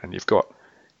something, and you've got,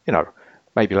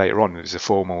 maybe later on there's a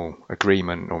formal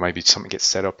agreement, or maybe something gets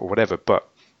set up or whatever. But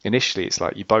initially, it's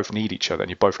like you both need each other, and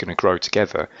you're both going to grow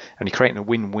together, and you're creating a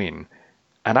win-win.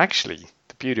 And actually,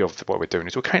 the beauty of what we're doing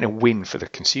is we're creating a win for the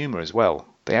consumer as well.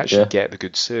 They actually get the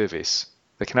good service.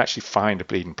 They can actually find a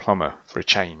bleeding plumber for a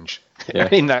change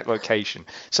in that location.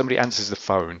 Somebody answers the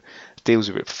phone, deals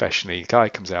with it professionally, guy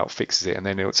comes out, fixes it, and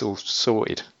then it's all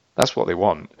sorted. That's what they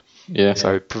want. Yeah.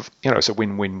 So, it's a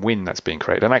win-win-win that's being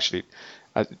created. And actually,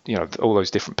 all those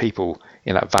different people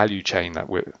in that value chain that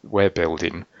we're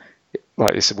building,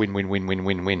 like it's a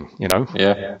win-win-win-win-win-win,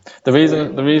 Yeah. The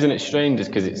reason it's strange is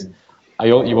because I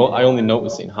only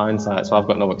notice it in hindsight, so I've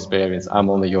got no experience. I'm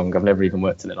only young. I've never even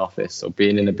worked in an office. So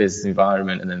being in a business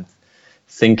environment and then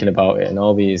thinking about it, and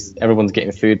everyone's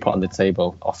getting food put on the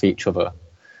table off each other.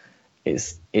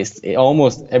 It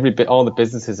almost all the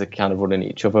businesses are kind of running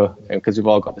each other, because we've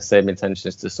all got the same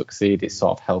intentions to succeed. It's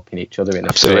sort of helping each other in a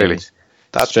absolutely.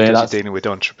 That's because you're dealing with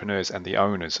entrepreneurs and the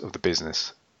owners of the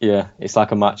business. Yeah, it's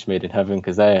like a match made in heaven,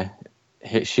 because they're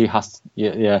she has.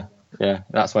 Yeah.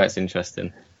 That's why it's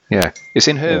interesting. Yeah, it's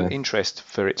in her interest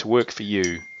for it to work for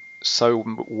you so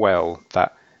well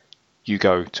that you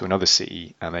go to another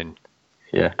city and then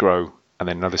grow, and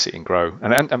then another city and grow,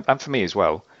 and for me as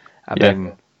well. And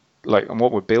then, like, and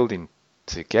what we're building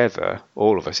together,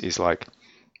 all of us, is like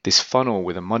this funnel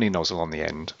with a money nozzle on the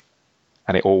end,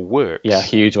 and it all works. Yeah,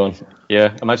 huge one.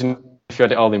 Yeah, imagine if you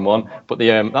had it all in one. But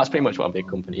that's pretty much what a big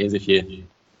company is.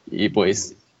 But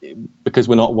it's because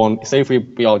we're not one. Say if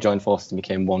we all joined forces and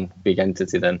became one big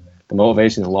entity, then the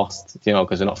motivation is lost.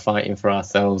 Because we're not fighting for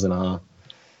ourselves and our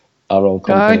own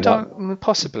company. I don't.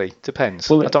 Possibly depends.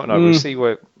 Well, I don't know. We'll see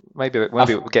where. Maybe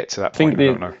we'll get to that point. I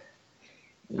don't know.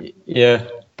 Yeah,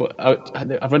 but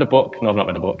I've read a book. No, I've not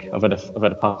read a book. I've read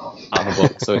a part of a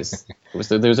book. So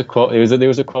there was a quote. There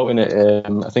was a quote in it.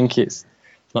 I think it's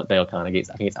not Dale Carnegie.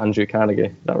 I think it's Andrew Carnegie.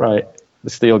 Is that right? The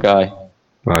steel guy.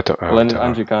 Well, I don't know.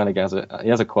 Andrew Carnegie has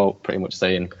a quote pretty much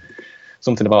saying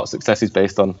something about success is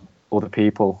based on other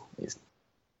people. It's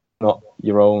not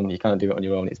your own. You can't do it on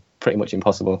your own. It's pretty much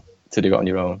impossible to do it on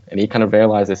your own. And he kind of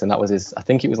realised this, and that was his. I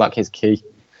think it was like his key.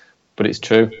 But it's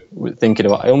true.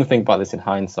 I only think about this in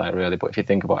hindsight, really. But if you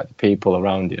think about it, the people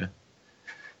around you,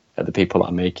 the people that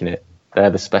are making it, they're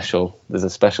the special. There's a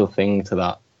special thing to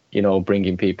that,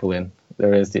 bringing people in.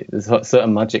 There's a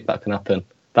certain magic that can happen.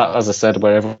 That, as I said,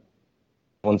 where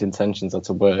everyone's intentions are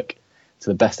to work to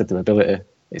the best of their ability.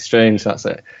 It's strange. That's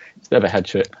it. It's a bit of a head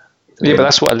trip. Yeah, but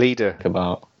that's what a leader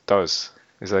about does.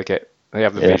 Is they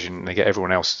have the vision, and they get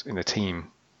everyone else in the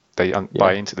team. They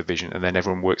buy into the vision, and then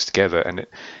everyone works together. And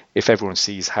if everyone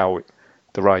sees how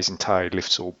the rising tide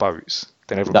lifts all boats,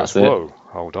 then everyone goes, "Whoa,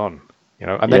 hold on,"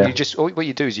 And then what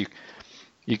you do is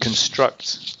you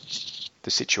construct the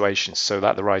situation so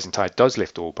that the rising tide does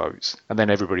lift all boats, and then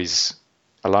everybody's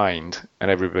aligned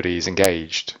and everybody's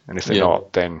engaged. And if they're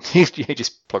not, then you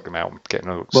just plug them out and get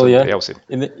somebody else in.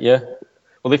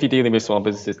 Well, if you're dealing with small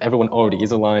businesses, everyone already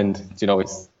is aligned.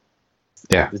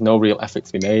 There's no real effort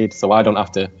to be made, so I don't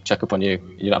have to check up on you.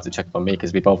 You don't have to check up on me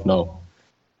because we both know.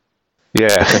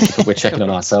 Yeah, we're checking on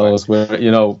ourselves. We're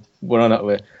on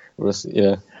it.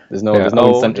 There's no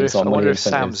incentives on. I wonder if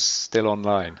Sam's still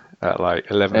online at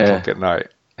like 11 o'clock at night,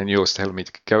 and you're telling me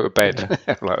to go to bed.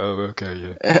 I'm like, oh, okay,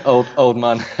 yeah. Old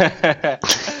man.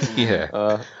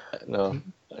 Yeah. No,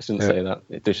 I shouldn't say that.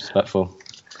 It's disrespectful.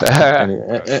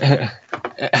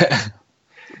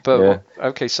 But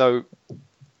okay, so.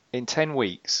 In 10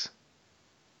 weeks,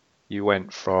 you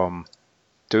went from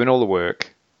doing all the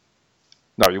work.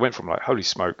 No, you went from like, holy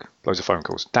smoke, loads of phone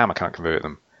calls. Damn, I can't convert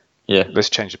them. Yeah. Let's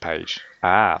change the page.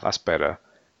 That's better.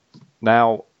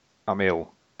 Now I'm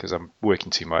ill because I'm working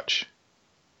too much.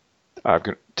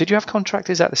 Did you have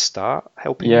contractors at the start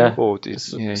helping you? Or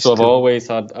I've always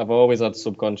had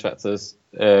subcontractors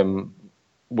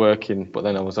working, but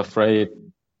then I was afraid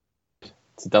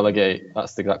to delegate.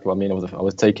 That's exactly what I mean. I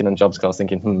was taking on jobs because I was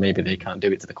thinking, maybe they can't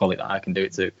do it to the quality that I can do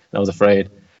it to. And I was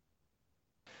afraid.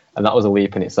 And that was a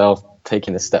leap in itself,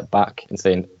 taking a step back and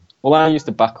saying, well, I used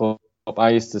to back up. I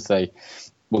used to say,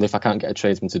 well, if I can't get a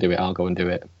tradesman to do it, I'll go and do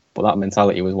it. But that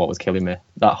mentality was what was killing me.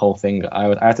 That whole thing,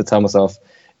 I had to tell myself,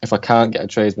 if I can't get a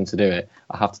tradesman to do it,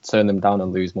 I have to turn them down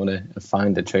and lose money and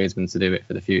find a tradesman to do it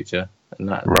for the future. And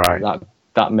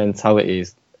that mentality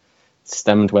is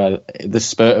stemmed where the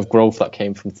spurt of growth that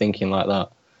came from thinking like that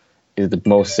is the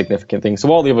most significant thing.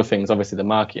 So all the other things, obviously the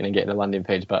marketing and getting the landing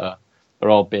page better, are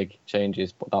all big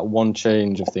changes. But that one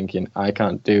change of thinking, I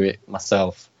can't do it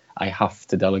myself, I have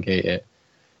to delegate it.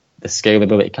 The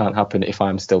scalability can't happen if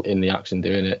I'm still in the action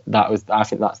doing it. I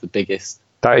think that's the biggest.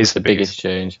 That is the biggest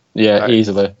change. Yeah,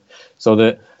 easily. So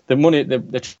the money,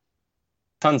 the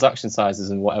transaction sizes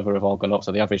and whatever have all gone up.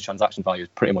 So the average transaction value has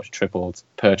pretty much tripled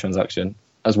per transaction,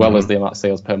 as well as the amount of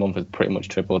sales per month has pretty much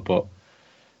tripled. But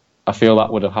I feel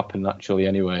that would have happened naturally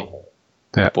anyway.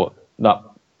 Yeah. But that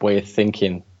way of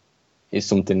thinking is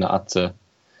something that had to,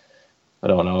 I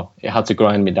don't know, it had to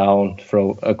grind me down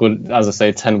for a good, as I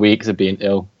say, 10 weeks of being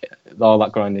ill. All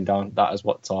that grinding down, that is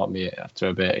what taught me after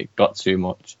a bit. It got too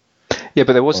much. Yeah,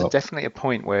 but there was definitely a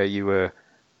point where you were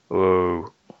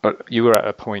at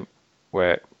a point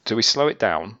where, do we slow it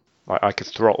down? Like I could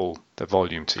throttle the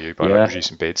volume to you by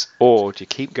reducing bids, or do you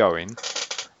keep going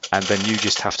and then you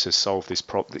just have to solve this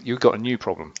problem? You got a new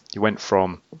problem. You went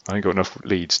from, I ain't got enough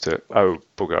leads to, oh,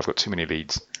 bugger, I've got too many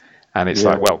leads. And it's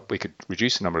like, well, we could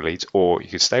reduce the number of leads, or you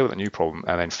could stay with a new problem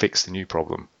and then fix the new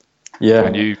problem. Yeah.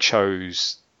 And you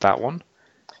chose that one.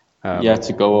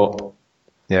 To go up.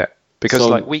 Yeah. Because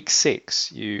like week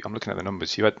 6, I'm looking at the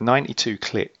numbers, you had 92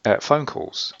 phone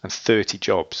calls and 30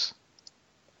 jobs.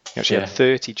 You actually had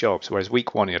 30 jobs, whereas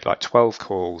week 1 you had like 12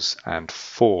 calls and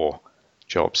 4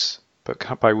 jobs.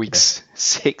 but by week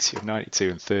 6 you're 92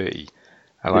 and 30,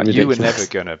 and like Ridiculous. you were never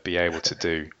gonna be able to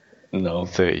do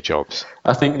 30 jobs.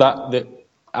 I think that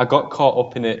I got caught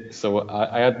up in it. So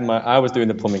I was doing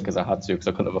the plumbing because I had to, because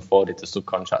I couldn't have afforded to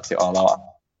subcontract it all out.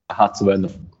 I had to earn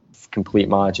the complete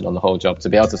margin on the whole job to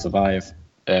be able to survive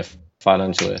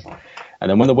financially. And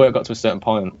then when the work got to a certain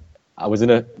point,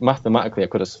 mathematically I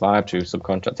could have survived through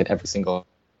subcontracting every single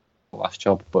last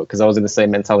job, but because I was in the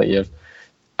same mentality of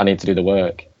I need to do the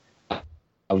work,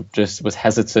 I just was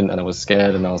hesitant and I was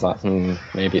scared, and I was like,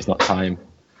 maybe it's not time.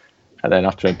 And then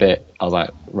after a bit, I was like,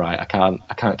 right, I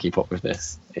can't keep up with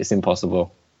this. It's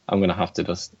impossible. I'm going to have to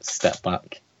just step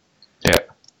back. Yeah.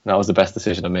 That was the best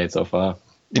decision I made so far.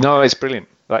 It's brilliant.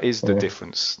 That is the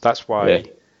difference. That's why. Yeah.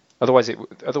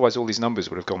 Otherwise, all these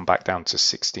numbers would have gone back down to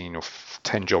 16 or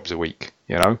 10 jobs a week.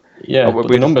 Yeah, but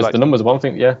the numbers are one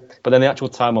thing. Yeah, but then the actual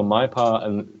time on my part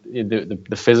and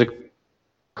the physical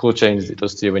changes it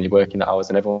does to you when you're working the hours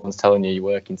and everyone's telling you you're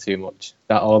working too much.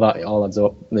 All adds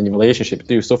up. And then your relationships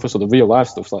do suffer. So the real life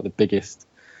stuff's like the biggest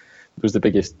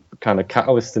kind of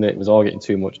catalyst in it. It was all getting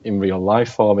too much in real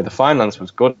life for me. The finance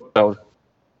was good. The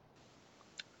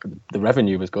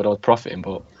revenue was good. I was profiting,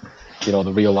 but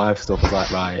the real life stuff was like,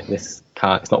 right, it's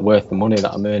not worth the money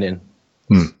that I'm earning.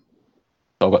 So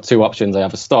I've got two options. I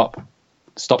have a stop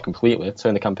completely,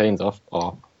 turn the campaigns off,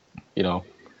 or,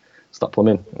 stop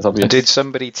plumbing. It's obvious. Did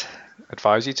somebody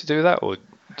advise you to do that, or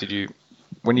did you,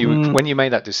 when you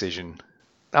made that decision?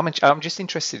 I'm just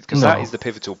interested because that is the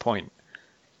pivotal point.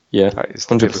 Yeah,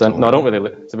 100%. No, I don't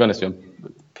really. To be honest with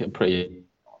you, I'm pretty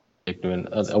ignorant.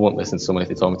 I won't listen to someone if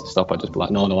they told me to stop. I'd just be like,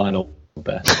 no, I know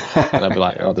better, and I'd be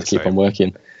like, I'll just keep on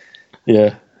working.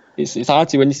 Yeah, it's hard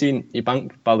to when you see your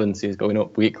bank balance is going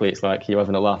up weekly. It's like you're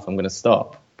having a laugh. I'm going to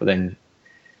stop, but then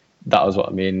that was what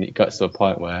I mean. It got to a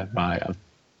point where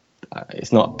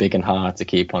it's not big and hard to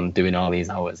keep on doing all these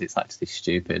hours. It's actually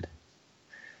stupid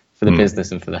for the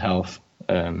business and for the health.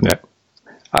 The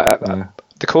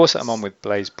course that I'm on with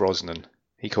Blaise Brosnan,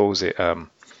 he calls it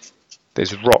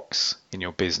there's rocks in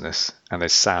your business and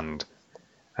there's sand,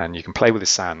 and you can play with the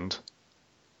sand,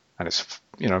 and it's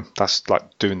that's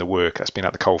like doing the work, that's being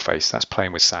at the coalface, that's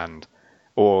playing with sand,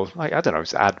 or like I don't know,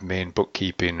 it's admin,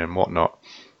 bookkeeping and whatnot.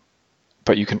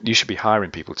 But you should be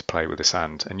hiring people to play with the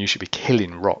sand, and you should be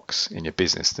killing rocks in your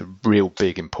business, the real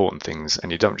big important things,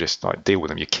 and you don't just like deal with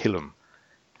them, you kill them.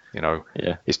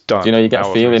 Yeah, it's done. You get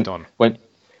a feeling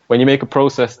when you make a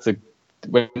process to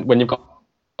when you've got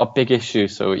a big issue,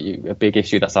 a big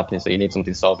issue that's happening, so you need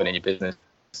something solving in your business.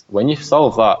 When you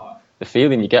solve that, the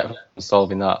feeling you get from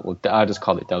solving that, I just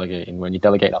call it delegating. When you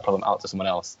delegate that problem out to someone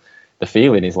else, the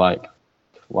feeling is like,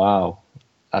 wow,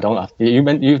 I don't have.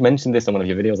 You've mentioned this in one of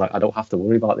your videos, like I don't have to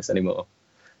worry about this anymore.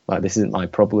 Like this isn't my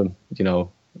problem.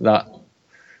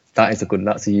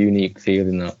 That's a unique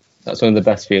feeling. That's one of the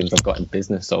best feelings I've got in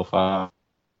business so far.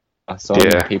 I saw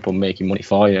people making money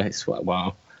for you. It's like,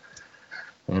 wow.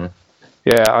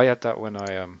 Yeah, I had that when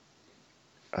I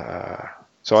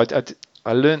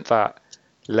learned that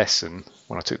lesson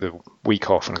when I took the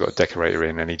week off and I got a decorator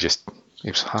in, and it was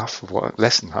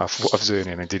less than half of what I was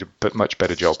earning, and did a much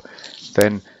better job.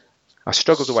 Then I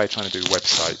struggled away trying to do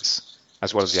websites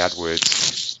as well as the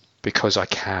AdWords because I'm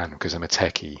a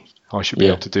techie. I should be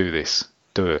able to do this.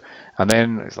 Duh. And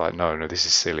then it's like, no, this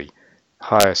is silly.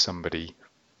 Hire somebody.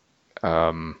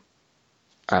 And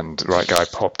the right guy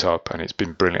popped up, and it's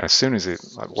been brilliant. As soon as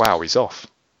wow, he's off.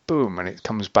 Boom, and it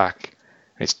comes back.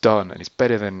 It's done, and it's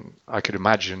better than I could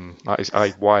imagine. I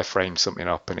wireframe something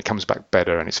up, and it comes back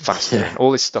better, and it's faster. And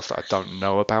all this stuff that I don't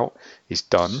know about is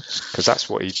done, because that's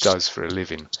what he does for a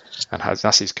living, and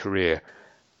that's his career.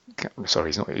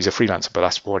 Sorry, he's a freelancer, but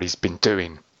that's what he's been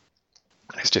doing.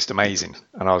 It's just amazing.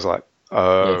 And I was like,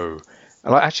 oh.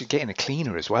 And like actually getting a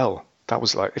cleaner as well. That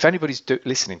was like, if anybody's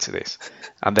listening to this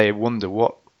and they wonder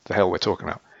what the hell we're talking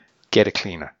about, get a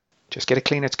cleaner. Just get a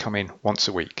cleaner to come in once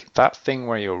a week. That thing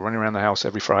where you're running around the house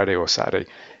every Friday or Saturday,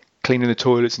 cleaning the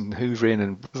toilets and hoovering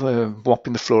and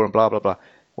mopping the floor and blah, blah, blah.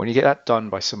 When you get that done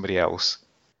by somebody else,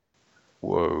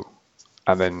 whoa.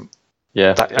 And then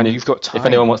you've got time. If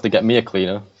anyone wants to get me a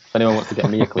cleaner, you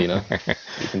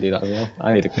can do that as well.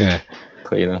 I need a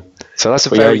cleaner. So that's a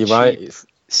very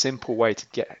simple way to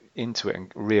get into it and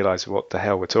realize what the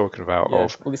hell we're talking about. Well,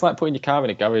 it's like putting your car in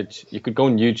a garage. You could go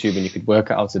on YouTube and you could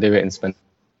work out how to do it and spend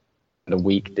a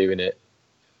week doing it,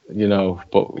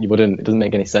 but you wouldn't. It doesn't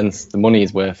make any sense. The money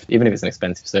is worth, even if it's an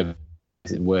expensive service,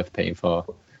 it's worth paying for,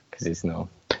 because it's and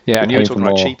you were talking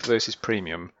about cheap versus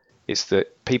premium. It's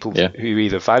that people who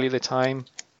either value their time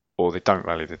or they don't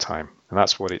value their time, and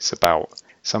that's what it's about.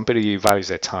 Somebody who values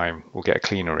their time will get a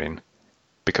cleaner in,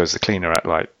 because the cleaner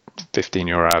 €15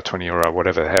 hour, €20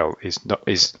 whatever the hell is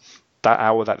that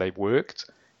hour that they worked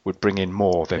would bring in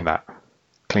more than that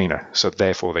cleaner. So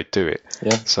therefore they do it.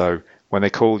 Yeah. So when they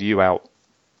call you out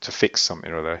to fix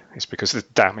something or other, it's because the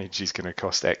damage is going to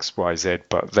cost X, Y, Z.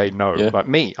 But they know, like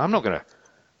me, I'm not gonna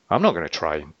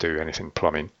try and do anything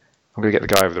plumbing. I'm gonna get the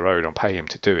guy over the road and pay him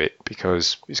to do it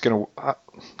because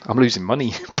I'm losing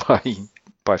money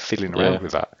by fiddling around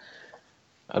with that.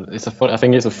 And I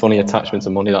think it's a funny attachment to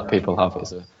money that people have.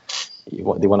 They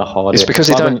want to hoard it. It's because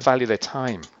they don't value their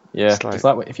time. Yeah, it's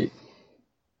like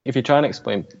if you try and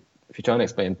explain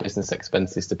business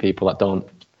expenses to people that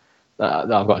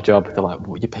have got a job, they're like,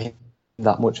 "What, you paying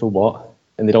that much or what?"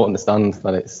 And they don't understand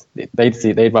that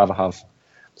they'd rather have,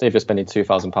 say, if you're spending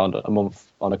 £2,000 a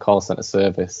month on a call centre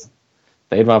service,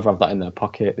 they'd rather have that in their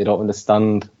pocket. They don't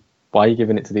understand why you're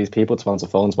giving it to these people to answer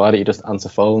phones. Why don't you just answer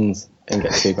phones and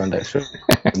get £2,000 extra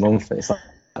a month? It's like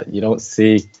you don't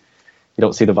see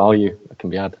the value that can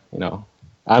be had.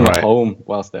 I'm at home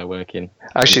whilst they're working.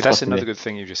 Actually, that's another good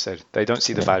thing you just said. They don't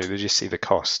see the value; they just see the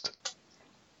cost.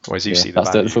 Whereas you see the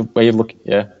value. That's the way of looking.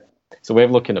 Yeah, it's a way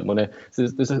of looking at money. So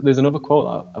there's another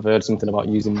quote that I've heard, something about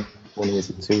using money as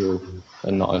a tool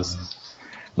and not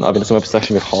having some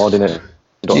obsession with hoarding it.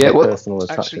 You don't have a personal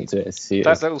attachment to it.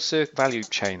 That little value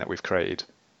chain that we've created,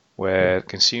 where the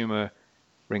consumer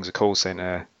rings a call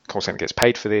center gets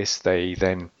paid for this. They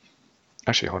then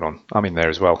actually hold on, I'm in there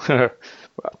as well.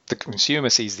 The consumer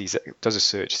sees these, does a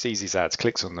search, sees these ads,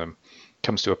 clicks on them,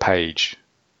 comes to a page,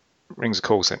 rings a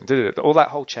call center, all that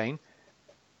whole chain.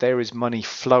 There is money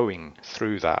flowing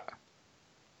through that.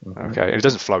 Okay, it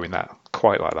doesn't flow in that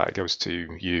quite like that. It goes to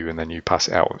you and then you pass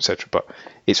it out, etc. But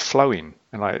it's flowing,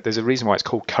 and there's a reason why it's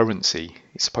called currency.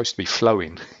 It's supposed to be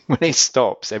flowing. When it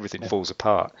stops, everything falls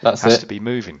apart. It has to be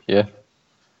moving. Yeah,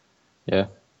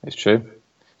 it's true.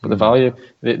 But the value,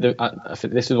 I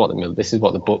think this is what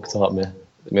the book taught me,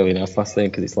 The Millionaire Fast Lane,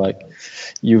 because it's like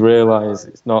you realise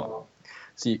it's not.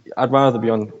 See, I'd rather be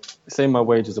on. Say my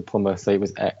wage as a plumber, say it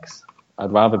was X.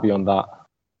 I'd rather be on that.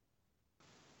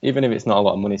 Even if it's not a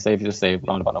lot of money, say if you just say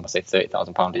round about number, say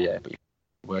 £30,000 a year, but you're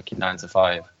working 9 to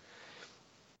 5,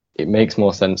 it makes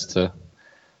more sense to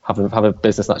have a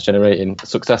business that's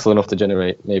successful enough to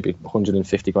generate maybe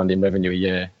 150 grand in revenue a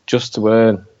year, just to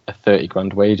earn a 30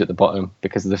 grand wage at the bottom,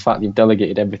 because of the fact you've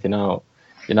delegated everything out.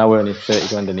 You're now earning 30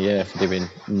 grand in a year for doing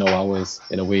no hours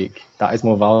in a week. That is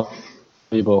more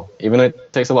valuable, even though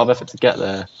it takes a lot of effort to get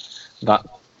there. That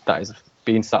is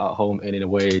being sat at home earning a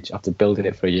wage after building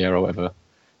it for a year or whatever.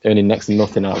 Earning next to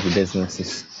nothing out of your business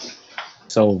is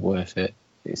so worth it.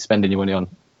 It's spending your money on,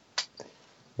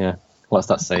 what's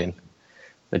that saying?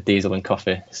 The diesel and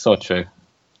coffee. It's so true.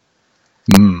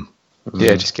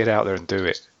 Yeah, just get out there and do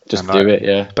it. Just do it,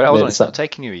 yeah. But hold on, it's not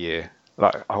taking you a year.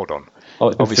 Hold on. Oh,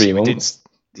 it's been 3 months.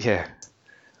 Yeah.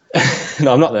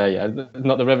 No, I'm not there yet.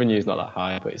 Not the revenue is not that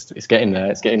high, but it's getting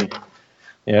there. It's getting,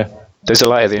 There's a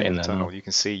light at the end of the tunnel. You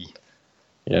can see.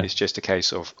 Yeah. It's just a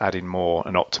case of adding more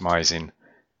and optimizing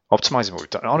what we've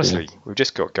done. Honestly, we've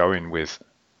just got going with.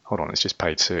 Hold on, it's just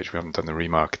paid search. We haven't done the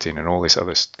remarketing and all this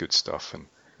other good stuff. And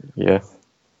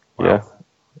Well,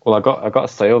 I got a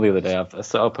sale the other day. I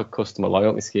set up a customer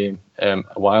loyalty scheme a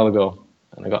while ago,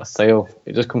 and I got a sale.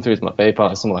 It just come through to my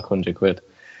PayPal. It's something like £100,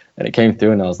 and it came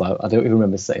through, and I was like, I don't even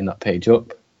remember setting that page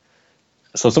up.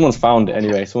 So someone's found it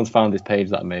anyway. Someone's found this page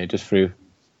that I made just through,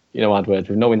 AdWords,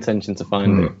 with no intention to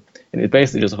find it. And it's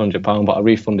basically just £100, but I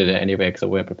refunded it anyway because I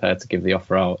weren't prepared to give the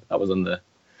offer out. That was on the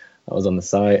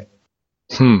site.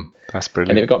 That's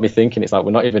brilliant. And it got me thinking. It's like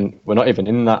we're not even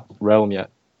in that realm yet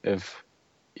of,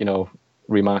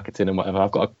 remarketing and whatever.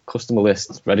 I've got a customer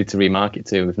list ready to remarket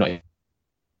to. We've not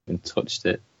even touched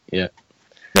it yet.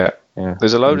 Yeah.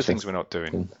 There's a load of things we're not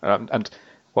doing, and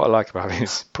what I like about it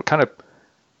is kind of,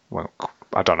 well,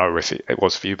 I don't know if it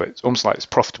was for you, but it's almost like it's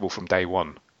profitable from day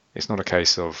one. It's not a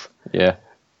case of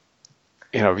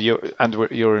you're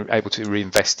able to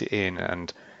reinvest it in,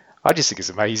 and I just think it's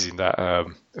amazing that a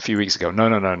few weeks ago,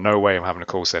 no way I'm having a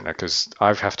call center because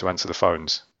I have to answer the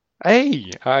phones.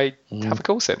 Hey, I have a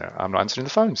call center. I'm not answering the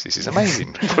phones. This is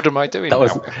amazing. What am I doing that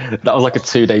was like a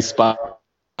 2-day span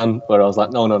where I was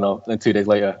like, no. Then 2 days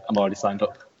later, I'm already signed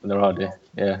up and they're already,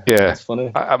 It's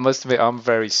funny. I must admit, I'm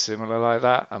very similar like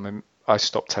that. I mean, I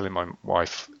stopped telling my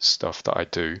wife stuff that I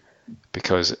do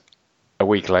because a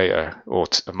week later or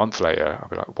a month later, I'll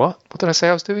be like, what? What did I say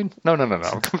I was doing? No.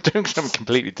 I'm doing something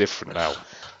completely different now.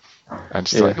 And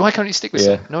she's like, why can't you stick with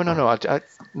something?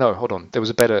 No, hold on. There was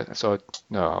a better,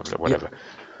 whatever. Yeah.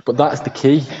 But that's the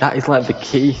key. That is like the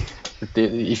key.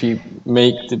 If you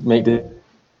make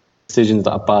decisions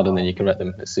that are bad, and then you correct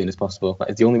them as soon as possible.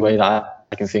 It's the only way that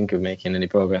I can think of making any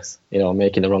progress.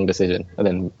 Making the wrong decision and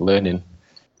then learning.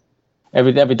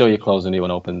 Every door you close, a new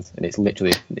one opens, and it's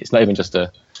not even just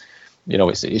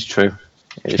it's true.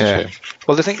 It is true.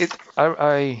 Well, the thing is,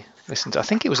 I listened to, I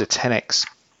think it was the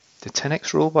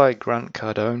 10x rule by Grant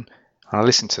Cardone, and I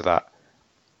listened to that,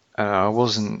 and I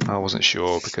wasn't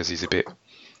sure because he's a bit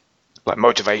like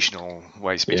motivational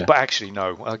way of speech, but actually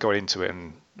no, I got into it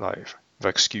and like I've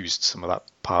excused some of that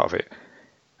part of it,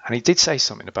 and he did say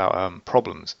something about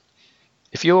problems.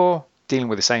 If you're dealing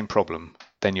with the same problem,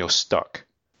 then you're stuck.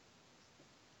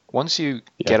 Once you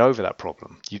get over that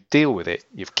problem, you deal with it,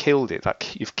 you've killed it,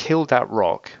 you've killed that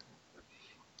rock,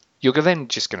 you're then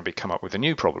just going to come up with a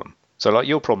new problem. So like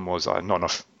your problem was not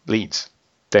enough leads.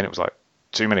 Then it was like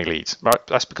too many leads. Right?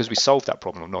 That's because we solved that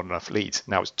problem of not enough leads.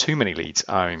 Now it's too many leads.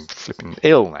 I'm flipping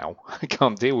ill now. I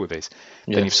can't deal with this.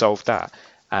 Yeah. Then you've solved that.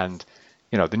 And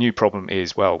the new problem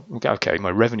is, well, okay,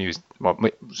 my revenue is, my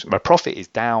profit is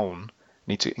down.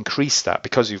 I need to increase that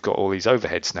because you've got all these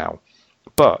overheads now.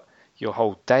 But your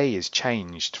whole day is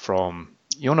changed from,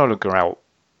 you're no longer out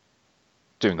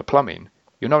doing the plumbing.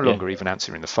 You're no longer even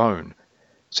answering the phone.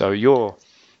 So you're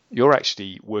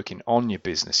actually working on your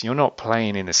business. You're not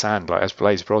playing in the sand, like as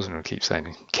Blaise Brosnan keeps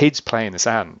saying. Kids play in the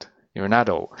sand. You're an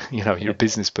adult. You're a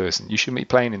business person. You shouldn't be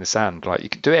playing in the sand. Like you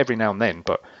can do it every now and then,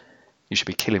 but you should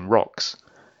be killing rocks.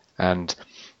 And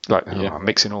I'm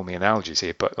mixing all the analogies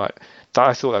here, but like that,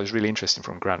 I thought that was really interesting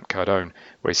from Grant Cardone,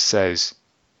 where he says,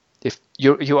 if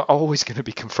you're always going to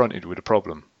be confronted with a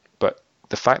problem, but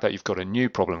the fact that you've got a new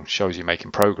problem shows you're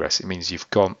making progress. It means you've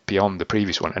gone beyond the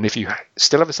previous one. And if you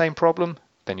still have the same problem,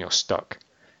 then you're stuck.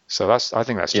 So I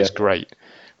think that's just great,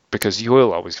 because you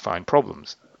will always find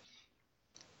problems.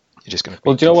 You're just going to be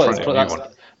confronted with a new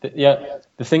one.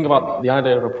 The thing about the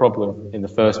idea of a problem in the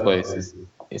first place is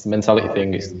it's a mentality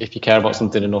thing. It's if you care about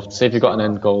something enough, say if you've got an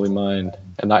end goal in mind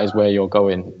and that is where you're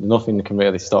going, nothing can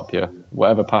really stop you.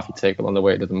 Whatever path you take along the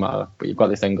way, it doesn't matter. But you've got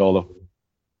this end goal of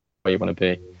where you want to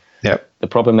be. Yeah. The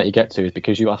problem that you get to is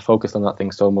because you are focused on that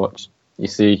thing so much. You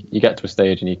get to a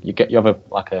stage and you have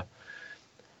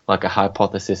a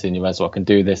hypothesis in your head, so I can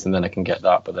do this and then I can get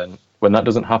that. But then when that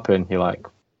doesn't happen, you're like,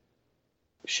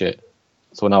 shit.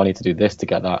 So now I need to do this to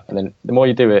get that. And then the more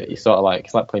you do it, you sort of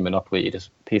it's like playing Monopoly. You just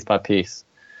piece by piece,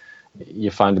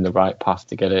 you're finding the right path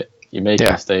to get it. You make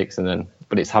mistakes,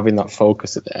 but it's having that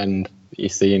focus at the end that you're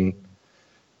seeing.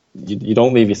 You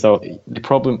don't leave yourself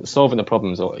solving the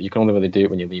problems, or you can only really do it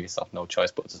when you leave yourself no choice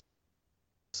but to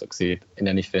succeed in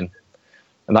anything.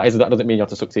 And that doesn't mean you have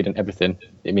to succeed in everything.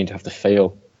 It means you have to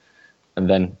fail and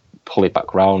then pull it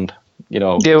back round.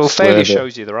 Failure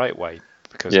shows you the right way,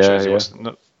 because it shows you what's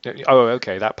not. Oh,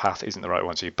 okay, that path isn't the right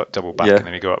one, so you double back and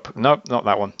then you go up. Nope, not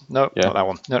that one. Nope, not that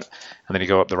one. No, and then you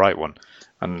go up the right one.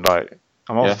 And I'm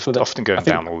often going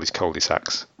down all these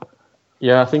cul-de-sacs.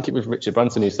 Yeah, I think it was Richard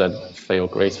Branson who said fail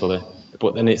gracefully,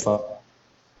 but then it's like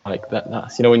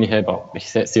that's when you hear about, you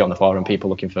see it on the forum, people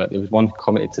looking for it. There was one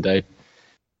commented today,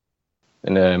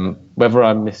 and whether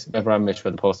I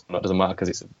misread the post or not doesn't matter because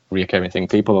it's a reoccurring thing.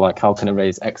 People are like, how can I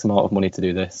raise X amount of money to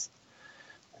do this?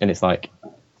 And it's like,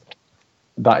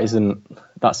 that's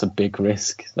a big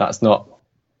risk. You're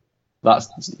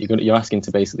asking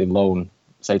to basically loan,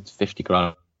 say, 50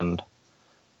 grand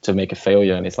to make a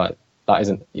failure, and it's like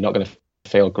you're not going to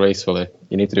fail gracefully.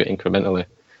 You need to do it incrementally.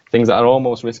 Things that are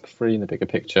almost risk-free in the bigger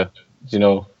picture.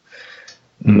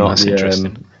 That's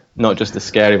interesting. Not just the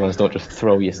scary ones. Don't just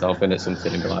throw yourself in at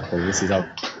something and be like, "Oh, this is how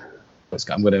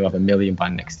I'm going to have $1 million by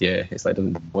next year." It's like, it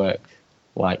doesn't work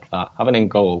like that. Have an end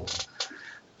goal,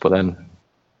 but then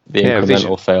the incremental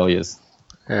vision. Failures.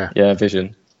 Yeah,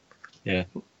 vision. Yeah.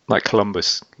 Like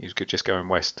Columbus, he's just going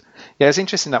west. Yeah, it's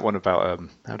interesting, that one about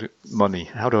how do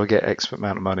I get X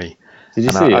amount of money? Did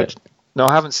you see it? No,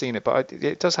 I haven't seen it, but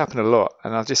it does happen a lot.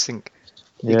 And I just think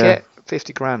you get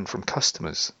 50 grand from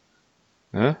customers.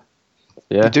 Huh?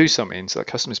 Yeah. You do something so that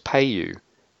customers pay you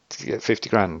to get 50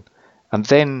 grand. And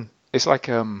then it's like,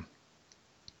 I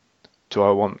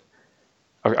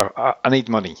need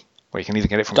money. Well, you can either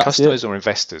get it from customers or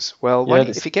investors. Well,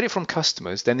 if you get it from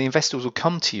customers, then the investors will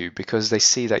come to you because they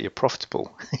see that you're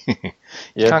profitable. You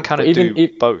can't kind of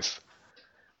do both.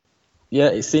 Yeah,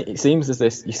 it seems as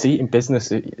this, you see it in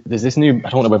business, there's this new, I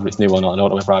don't know whether it's new or not, I don't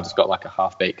know whether I've just got like a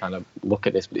half-baked kind of look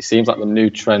at this, but it seems like the new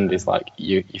trend is like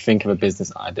you think of a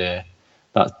business idea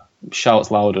that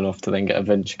shouts loud enough to then get a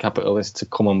venture capitalist to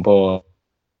come on board,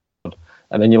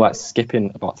 and then you're like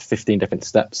skipping about 15 different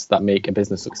steps that make a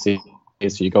business succeed.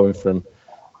 So you're going from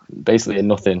basically a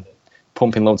nothing,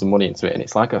 pumping loads of money into it, and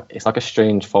it's like a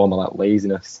strange form of like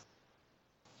laziness.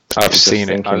 I've seen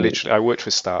it. I worked for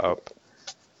a startup,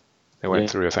 They went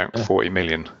through, I think, 40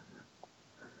 million.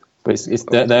 But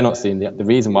they're not seeing the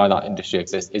reason why that industry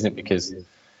exists isn't because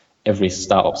every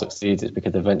startup succeeds. It's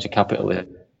because the venture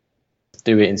capitalists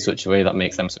do it in such a way that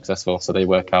makes them successful. So they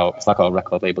work out, it's like our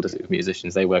record label does it with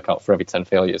musicians, they work out for every 10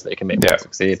 failures they can make one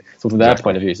succeed. So from their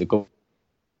point of view, it's a good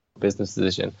business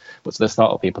decision. But to the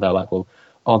startup people, they're like, well,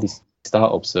 all these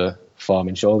startups are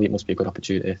farming, surely it must be a good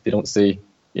opportunity. They don't see,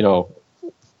 the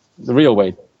real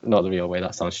way, not the real way,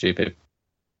 that sounds stupid,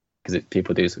 because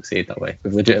people do succeed that way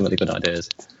with legitimately good ideas.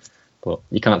 But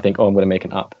you can't think, I'm going to make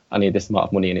an app, I need this amount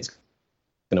of money and it's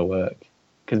going to work.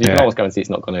 Because you can always guarantee it's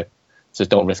not going to. Just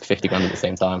don't risk 50 grand at the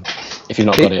same time. If you've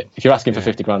not got it, if you're asking for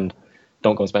 50 grand,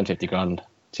 don't go and spend 50 grand.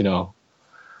 Do you know?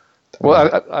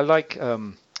 Well, I like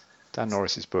Dan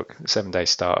Norris's book, The 7-Day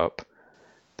Startup.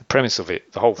 The premise of it,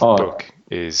 the whole book,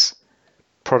 is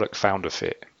product founder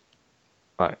fit.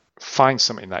 Like, find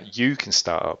something that you can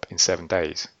start up in 7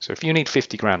 days. So if you need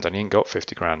 50 grand and you ain't got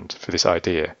 50 grand for this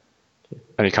idea,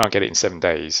 and you can't get it in 7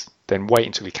 days, then wait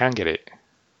until you can get it.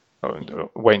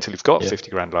 Wait until you've got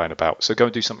 50 grand lying about. So go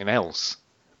and do something else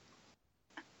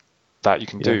that you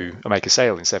can do and make a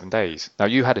sale in 7 days. Now,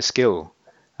 you had a skill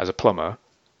as a plumber,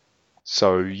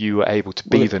 so you were able to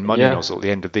be the money nozzle at the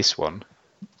end of this one.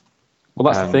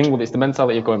 Well, that's the thing. Well, it's the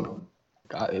mentality of going.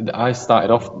 I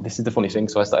started off. This is the funny thing.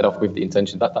 So I started off with the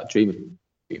intention that dream of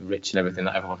being rich and everything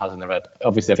that everyone has in their head.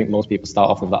 Obviously, I think most people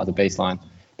start off with that as a baseline.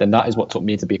 Then that is what took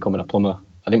me to becoming a plumber.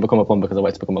 I didn't become a plumber because I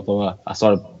wanted to become a plumber. I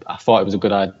thought it was a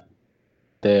good idea.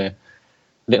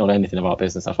 Didn't know anything about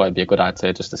business. I thought it'd be a good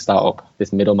idea just to start up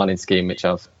this middlemaning scheme, which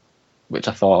I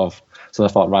thought of. So I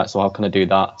thought, right, so how can I do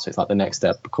that? So it's like the next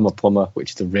step, become a plumber,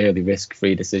 which is a really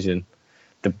risk-free decision.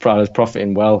 I was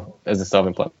profiting well as a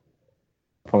self-employed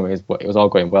plumber. It was all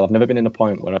going well. I've never been in a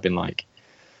point where I've been like,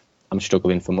 I'm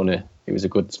struggling for money. It was a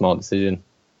good, smart decision.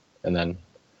 And then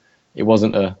it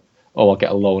wasn't I'll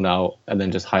get a loan out and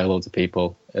then just hire loads of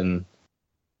people. And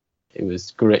it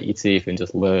was grit your teeth and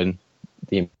just learn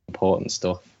the important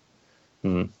stuff.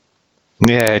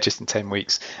 Yeah, just in 10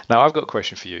 weeks. Now, I've got a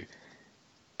question for you.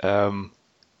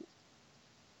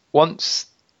 Once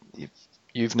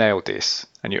you've nailed this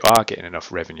and you are getting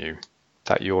enough revenue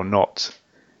that you're not,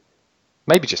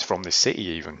 maybe just from this city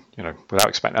even, without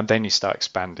expanding, and then you start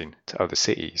expanding to other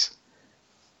cities,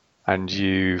 and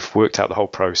you've worked out the whole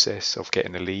process of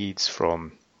getting the leads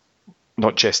from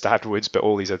not just AdWords, but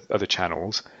all these other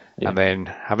channels, and then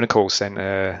having a call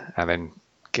center, and then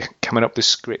coming up with the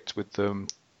script with them,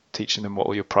 teaching them what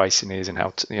all your pricing is and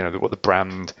how to, what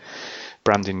the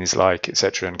branding is like,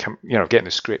 etc., and getting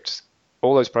the scripts,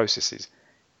 all those processes.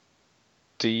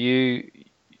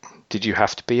 Did you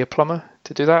have to be a plumber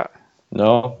to do that?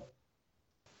 No,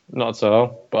 not at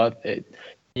all. But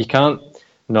you can't.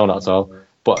 No, not at all.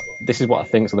 But this is what I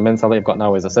think. So the mentality I've got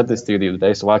now is, I said this to you the other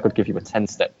day, so I could give you a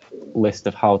 10-step list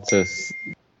of how to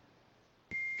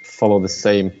follow the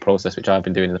same process which I've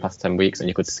been doing in the past 10 weeks, and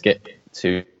you could skip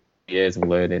 2 years of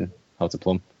learning how to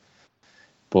plumb.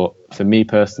 But for me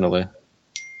personally,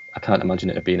 I can't imagine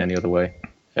it being any other way.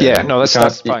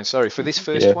 That's fine. Sorry, for this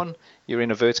first one, you're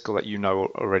in a vertical that you know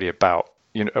already about.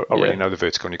 You already know the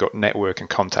vertical, and you've got network and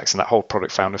contacts, and that whole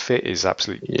product founder fit is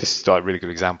absolutely just like a really good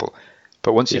example.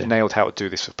 But once you've nailed how to do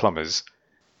this for plumbers,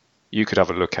 you could have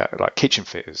a look at like kitchen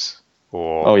fitters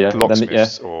or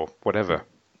locksmiths or whatever.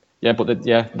 Yeah, but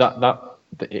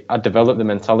I developed the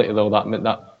mentality though,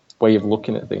 that way of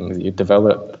looking at things you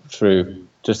develop through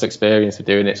just experience of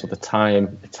doing it. So the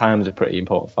time is a pretty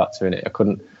important factor in it.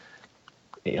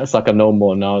 It's like I know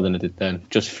more now than I did then,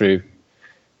 just through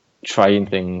trying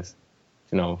things,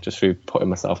 just through putting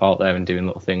myself out there and doing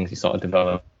little things. You sort of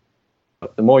develop.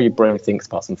 The more your brain thinks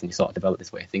about something, you sort of develop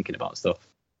this way of thinking about stuff.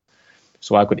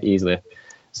 So I could easily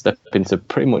step into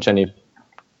pretty much any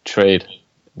trade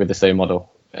with the same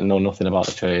model and know nothing about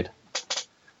the trade,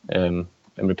 and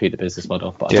repeat the business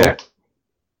model. But I don't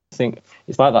think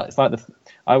it's like that. It's like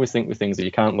I always think with things that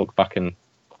you can't look back and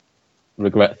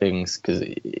regret things, because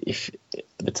if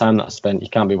the time that I spent, you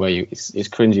can't be where it's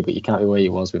cringy, but you can't be where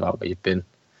you was without where you've been.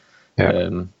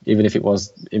 Even if it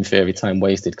was in theory time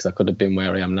wasted, because I could have been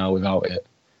where I am now without it.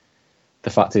 The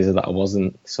fact is that I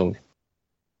wasn't. So,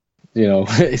 sorry, I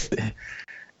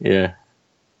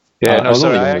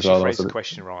actually phrased the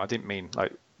question wrong. I didn't mean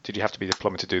like, did you have to be the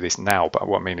plumber to do this now? But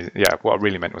what I mean is, what I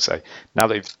really meant was say, now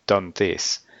that you've done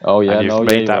this, and you've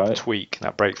made that tweak,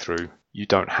 that breakthrough, you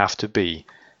don't have to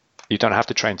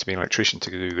train to be an electrician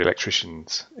to do the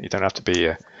electricians. You don't have to be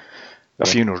a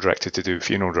funeral director to do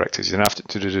funeral directors. You don't have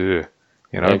to do.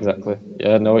 Exactly.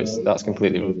 Yeah, no, that's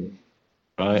completely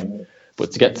right.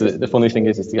 But to get to the funny thing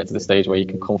is to get to the stage where you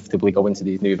can comfortably go into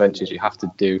these new ventures, you have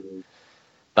to do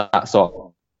that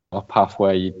sort a path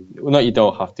where not you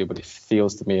don't have to, but it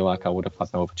feels to me like I would have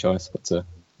had no other choice but to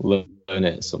learn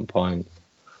it at some point.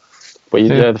 But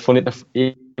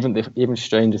even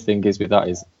stranger thing is with that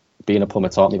is being a plumber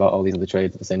taught me about all these other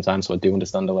trades at the same time, so I do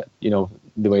understand the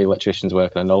way electricians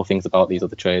work, and I know things about these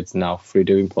other trades now through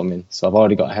doing plumbing. So I've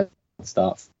already got a head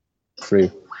start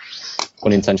through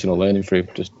unintentional learning, through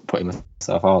just putting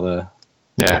myself out there.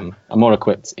 Yeah. I'm more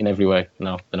equipped in every way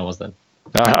now than I was then.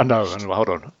 I know. And hold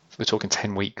on, we're talking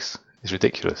 10 weeks. It's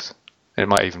ridiculous. It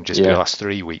might even just be the last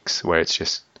 3 weeks where it's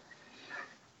just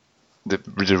the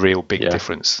real big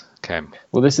difference came.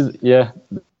 Well, this is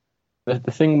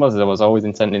The thing was, I was always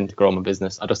intending to grow my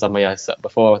business. I just had my eyes set.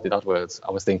 Before I did AdWords,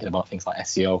 I was thinking about things like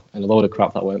SEO and a load of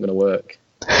crap that weren't going to work.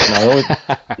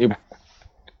 It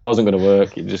wasn't going to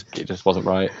work. It just wasn't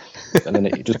right. And then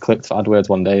it just clicked for AdWords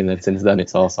one day, and then since then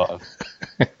it's all sort of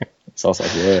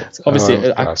worked.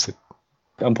 Obviously,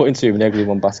 I'm putting two eggs in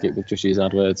one basket with just using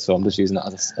AdWords, so I'm just using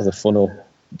that as a funnel,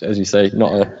 as you say.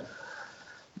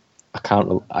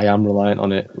 I am reliant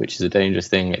on it, which is a dangerous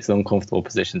thing. It's an uncomfortable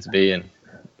position to be in.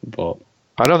 But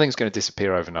I don't think it's going to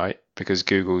disappear overnight, because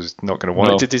Google's not going to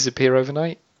want it to disappear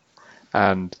overnight.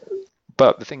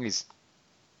 But the thing is,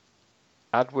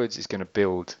 AdWords is going to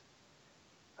build.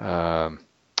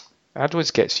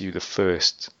 AdWords gets you the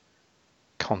first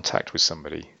contact with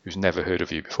somebody who's never heard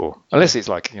of you before, unless it's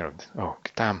like, oh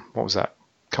damn, what was that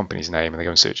company's name, and they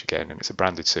go and search again, and it's a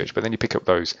branded search. But then you pick up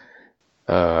those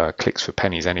clicks for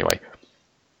pennies anyway.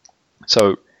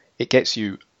 So it gets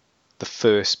you the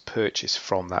first purchase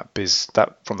from that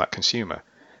consumer,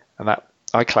 and that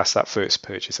I class that first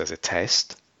purchase as a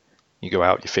test. You go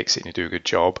out, you fix it, and you do a good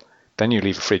job. Then you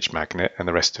leave a fridge magnet and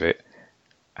the rest of it.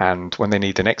 And when they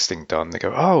need the next thing done, they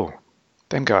go, oh,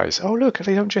 them guys, oh look,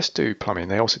 they don't just do plumbing,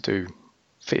 they also do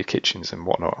fitted kitchens and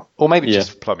whatnot, or maybe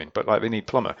just plumbing, but like they need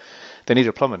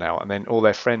a plumber now, and then all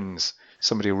their friends.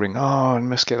 Somebody will ring, oh, I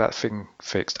must get that thing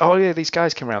fixed. Oh, yeah, these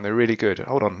guys came around, they're really good.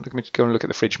 Hold on, let me go and look at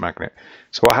the fridge magnet.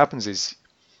 So what happens is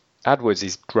AdWords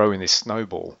is growing this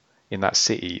snowball in that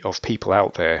city of people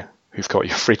out there who've got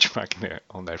your fridge magnet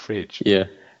on their fridge. Yeah.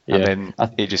 And then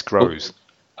it just grows.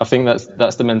 I think that's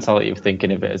the mentality of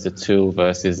thinking of it as a tool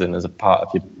versus and as a part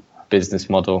of your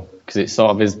business model, because it sort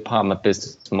of is part of my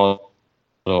business model.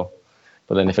 But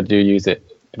then if I do use it,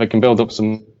 if I can build up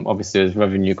some, obviously as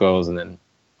revenue grows and then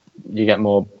you get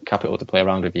more capital to play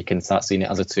around with, you can start seeing it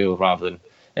as a tool rather than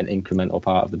an incremental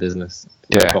part of the business.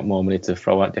 I've got more money to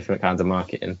throw at different kinds of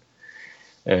marketing.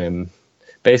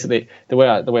 Basically, the way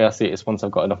I see it is, once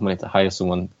I've got enough money to hire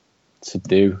someone to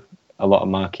do a lot of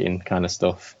marketing kind of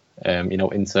stuff,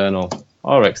 internal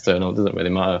or external, doesn't really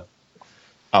matter,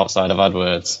 outside of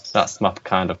AdWords, that's my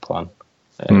kind of plan.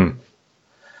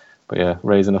 But yeah,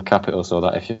 raise enough capital so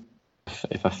that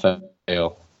if I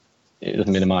fail, it just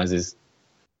minimises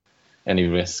any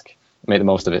risk. Make the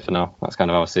most of it for now. That's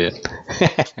kind of how I see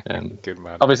it. Good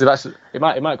man. Obviously, it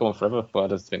might go on forever, but I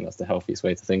just think that's the healthiest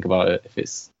way to think about it. If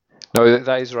it's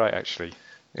that is right, actually.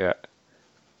 Yeah,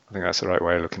 I think that's the right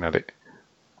way of looking at it.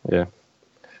 Yeah.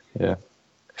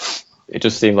 It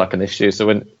just seemed like an issue. So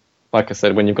when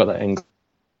you've got that end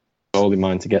goal in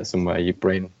mind to get somewhere, your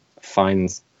brain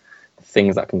finds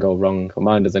things that can go wrong. Or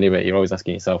mine does anyway. You're always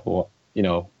asking yourself,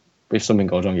 if something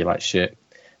goes wrong, you're like shit.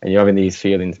 And you're having these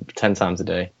feelings 10 times a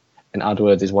day. And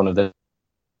AdWords is one of the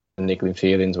niggling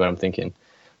feelings where I'm thinking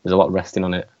there's a lot resting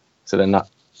on it. So then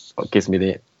that's what gives me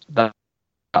the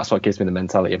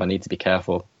mentality of I need to be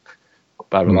careful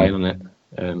by relying on it.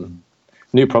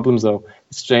 New problems though.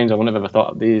 It's strange. I wouldn't have ever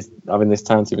thought of these, having this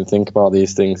time to even think about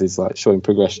these things is like showing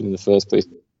progression in the first place.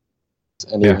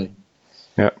 Anyway.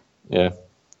 Yeah.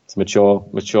 It's a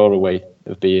maturer way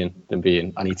of being than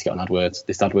being, I need to get on AdWords.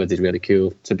 This AdWords is really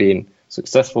cool, to being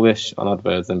successful-ish on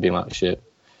AdWords and being like, shit,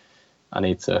 I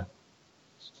need to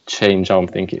change how I'm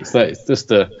thinking. It's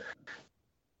just a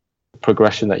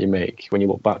progression that you make. When you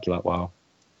look back, you're like, wow.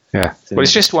 Yeah. Well,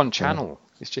 it's just one channel.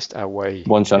 It's just our way.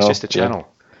 One channel. It's just a channel.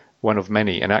 One of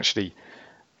many. And actually,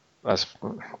 it's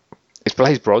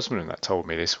Blaise Brosnan that told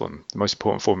me this one. The most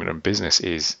important formula in business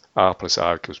is R plus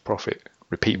R equals profit.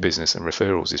 Repeat business and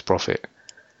referrals is profit.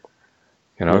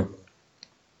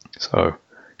 So,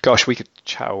 gosh, we could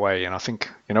chat away, and I think,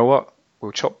 you know what,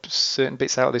 we'll chop certain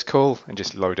bits out of this call and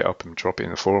just load it up and drop it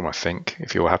in the forum, I think,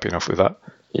 if you're happy enough with that.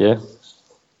 Yeah,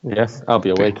 I'll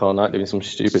be awake all night doing some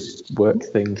stupid work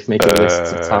thing, making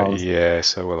lists of towns. Yeah,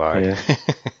 so will I. Yeah.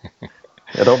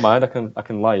 I don't mind, I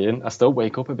can lie in. I still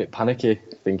wake up a bit panicky,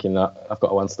 thinking that I've got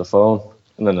to answer the phone,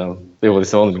 and then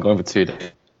this only been going for 2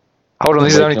 days. Hold on,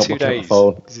 this is only 2 days.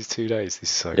 This is 2 days. This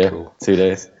is so cool. 2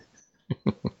 days.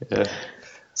 Yeah.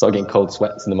 Start getting cold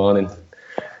sweats in the morning.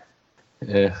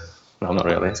 Yeah. No, I'm not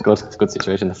really. It's good. It's a good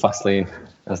situation. The fast lane,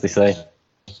 as they say.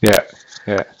 Yeah,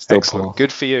 Still excellent. poor.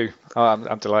 Good for you. Oh,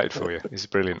 I'm delighted for you. This is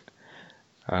brilliant.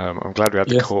 I'm glad we had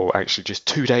the Yes. call actually just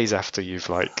 2 days after you've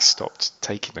like stopped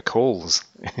taking the calls.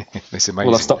 It's amazing.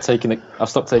 Well, I've stopped taking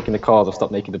the calls. I've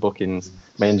stopped making the bookings.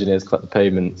 My engineers collect the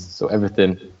payments. So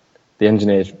everything, the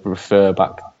engineers refer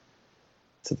back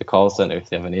to the call center if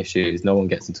they have any issues. No one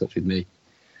gets in touch with me.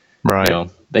 Right. You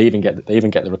know, they even get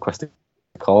the requested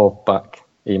call back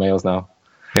emails now.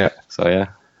 Yeah. So yeah.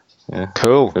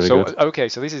 Cool. Very So good. okay,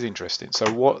 so this is interesting.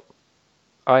 So what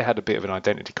I had a bit of an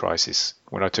identity crisis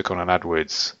when I took on an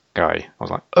AdWords guy. I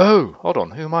was like, oh, hold on,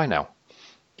 who am I now?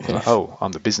 Like, oh,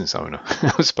 I'm the business owner.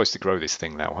 I was supposed to grow this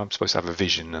thing now. I'm supposed to have a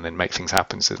vision and then make things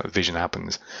happen so that the vision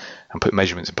happens and put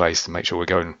measurements in place to make sure we're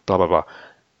going blah, blah, blah.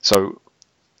 So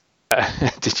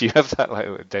did you have that like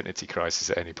identity crisis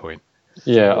at any point?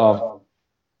 Yeah.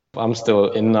 I'm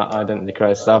still in that identity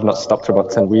crisis. I've not stopped for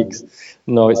about 10 weeks.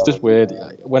 No, it's just weird.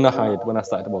 When I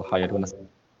started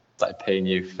paying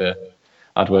you for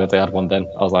AdWords, I had one then.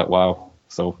 I was like, wow,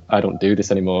 so I don't do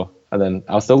this anymore. And then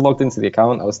I was still logged into the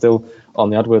account. I was still on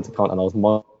the AdWords account and I was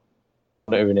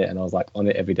monitoring it and I was like on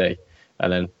it every day.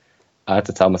 And then I had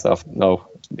to tell myself, no,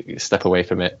 step away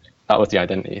from it. That was the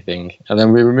identity thing. And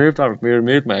then we removed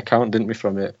my account, didn't we,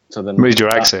 from it? So then Read your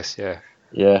access, yeah.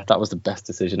 Yeah, that was the best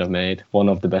decision I've made. One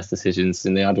of the best decisions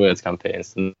in the AdWords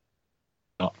campaigns.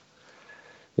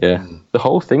 The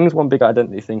whole thing's one big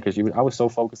identity thing because I was so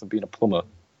focused on being a plumber,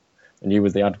 and you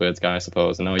was the AdWords guy, I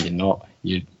suppose. And now you're not.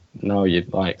 You're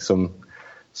like some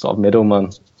sort of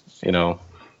middleman, you know.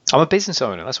 I'm a business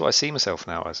owner. That's what I see myself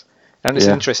now as. And it's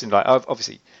interesting. Like,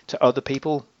 obviously, to other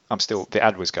people, I'm still the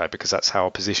AdWords guy because that's how I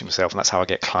position myself and that's how I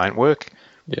get client work.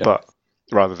 Yeah. But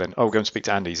rather than go and speak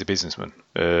to Andy, he's a businessman.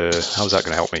 How's that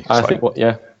going to help me? I think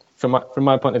from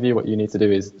my point of view, what you need to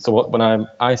do is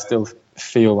I still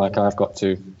feel like I've got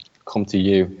to come to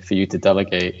you for you to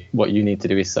delegate. What you need to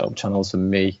do is set up channels for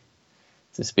me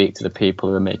to speak to the people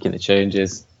who are making the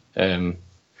changes.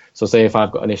 So say if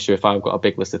I've got an issue, if I've got a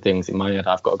big list of things in my head,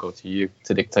 I've got to go to you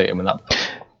to dictate them, and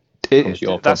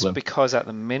that's because at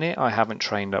the minute I haven't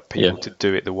trained up people to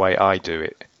do it the way I do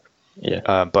it.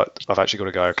 Yeah. But I've actually got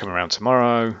a guy coming around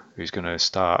tomorrow who's going to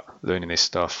start learning this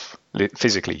stuff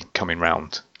physically coming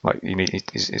round. Like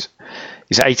he's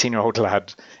an 18-year-old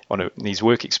lad needs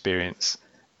work experience,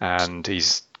 and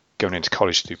he's going into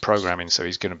college to do programming, so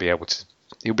he'll be able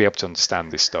to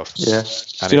understand this stuff. Yeah.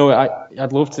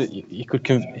 I'd love to. You could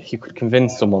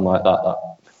convince someone like that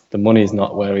the money's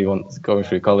not where he wants going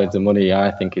through college. The money,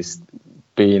 I think, is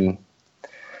being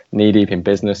knee deep in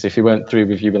business. If he went through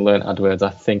with you and learned AdWords, I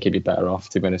think he'd be better off,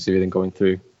 to be honest with you, than going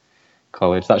through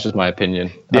college. That's just my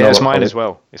opinion. Yeah, it's mine as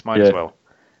well. It's mine as well.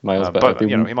 But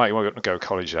he might want to go to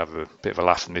college and have a bit of a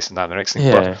laugh and this and that and the next thing.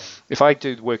 Yeah. But if I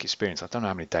do the work experience, I don't know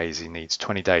how many days he needs,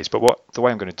 20 days. But the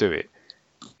way I'm going to do it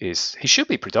is he should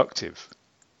be productive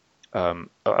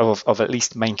of at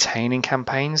least maintaining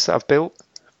campaigns that I've built,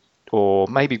 or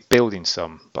maybe building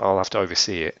some, but I'll have to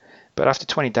oversee it. But after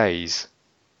 20 days,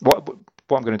 what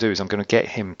I'm going to do is I'm going to get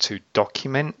him to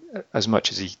document as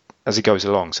much as he goes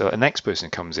along, so that the next person who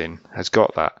comes in has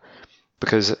got that,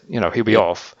 because he'll be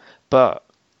off, but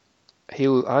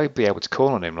I'll be able to call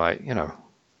on him, like,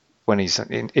 when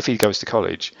if he goes to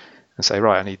college and say,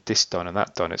 right, I need this done and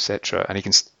that done, etc.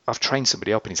 And I've trained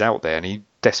somebody up and he's out there and he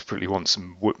desperately wants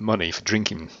some money for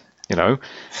drinking, so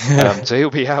he'll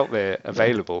be out there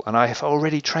available. And I have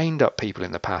already trained up people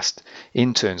in the past,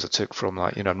 interns I took from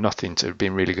nothing to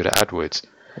being really good at AdWords.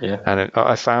 Yeah. And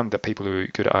I found that people who are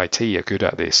good at IT are good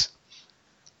at this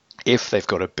if they've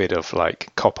got a bit of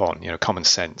common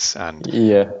sense and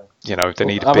they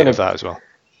need a bit of that as well.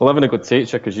 Well, having a good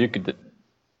teacher, because you could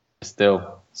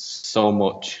distill so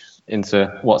much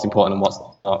into what's important and what's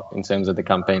not in terms of the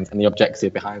campaigns and the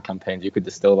objective behind campaigns. You could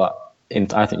distill that.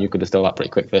 I think you could distill that pretty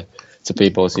quickly to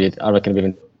people. So I reckon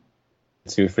within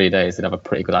 2-3 days, they'd have a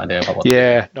pretty good idea about what.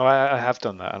 Yeah, no, I have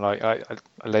done that, and I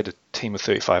led a team of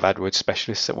 35 AdWords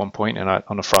specialists at one point, and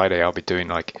on a Friday I'll be doing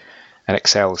like an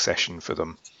Excel session for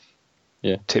them.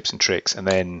 Yeah. Tips and tricks, and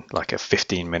then like a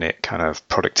 15-minute kind of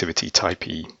productivity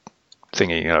typey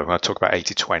thingy. I talk about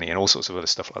 80-20 and all sorts of other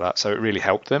stuff like that. So it really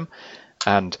helped them.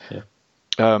 And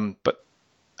but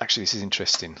actually, this is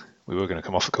interesting. We were going to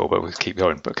come off the call, but we'll keep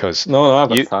going because no, I've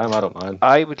got time. I don't mind.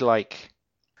 I would like.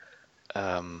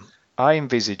 I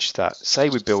envisage that. Say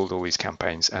we build all these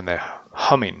campaigns and they're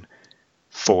humming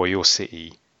for your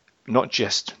city, not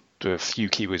just the few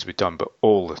keywords we've done, but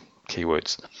all the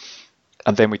keywords.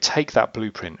 And then we take that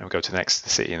blueprint and we go to the next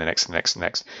city and the next and the next and the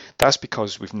next. That's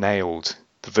because we've nailed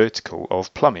the vertical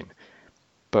of plumbing.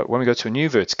 But when we go to a new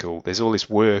vertical, there's all this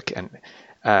work, and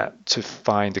to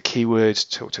find the keywords,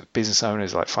 talk to the business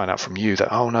owners, like find out from you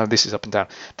that, oh no, this is up and down.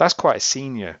 That's quite a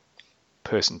senior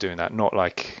person doing that, not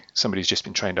like somebody who's just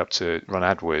been trained up to run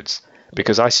AdWords,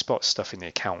 because I spot stuff in the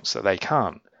accounts that they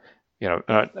can't.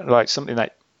 Like something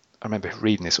that I remember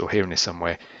reading this or hearing this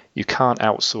somewhere, you can't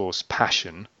outsource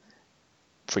passion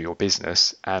for your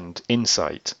business and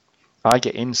insight. I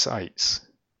get insights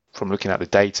from looking at the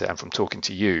data and from talking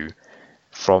to you,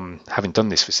 from having done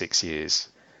this for 6 years,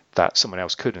 that someone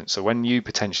else couldn't. So when you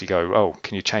potentially go, oh,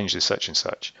 can you change this such and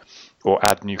such, or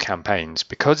add new campaigns,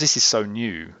 because this is so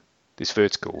new, this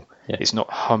vertical, it's not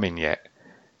humming yet.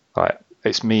 Like,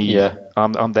 it's me. Yeah.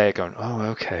 I'm there going, oh,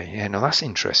 okay, yeah, no, that's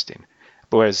interesting.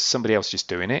 But whereas somebody else just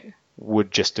doing it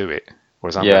would just do it.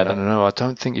 Whereas I'm going, no, I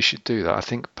don't think you should do that. I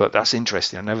think, but that's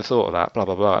interesting. I never thought of that. Blah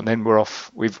blah blah. And then we're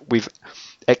off. We've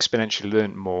exponentially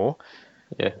learned more.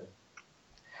 Yeah.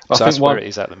 So that's where it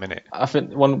is at the minute. I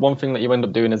think one thing that you end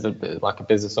up doing as a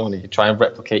business owner, you try and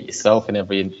replicate yourself in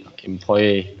every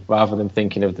employee, rather than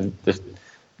thinking of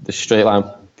the straight line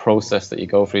process that you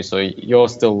go through. So you're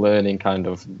still learning kind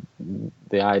of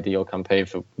the ideal campaign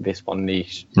for this one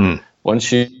niche.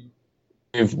 Once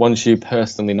you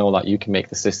personally know that, you can make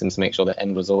the system to make sure the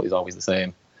end result is always the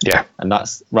same. Yeah. And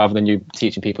that's, rather than you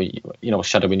teaching people,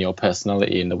 shadowing your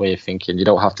personality and the way of thinking, you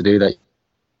don't have to do that.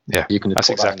 Yeah, you can.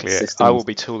 That's exactly it. I will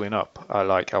be tooling up.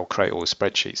 I'll create all the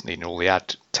spreadsheets needing all the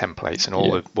ad templates and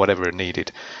all the whatever are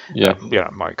needed. I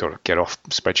might got to get off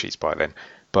spreadsheets by then,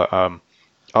 but I'll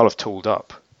have tooled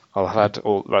up. I'll have had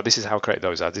all right. This is how I create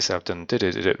those ads. This is how I've done.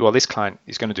 Well, this client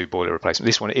is going to do boiler replacement.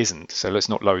 This one isn't. So let's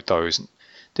not load those.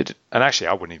 And actually,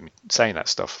 I wouldn't even be saying that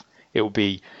stuff. It will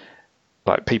be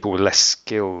like people with less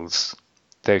skills.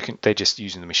 They're just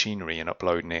using the machinery and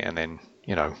uploading it, and then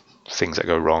things that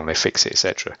go wrong, they fix it,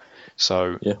 etc.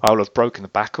 So I would have broken the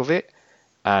back of it,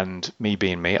 and me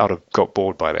being me, I'd have got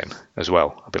bored by then as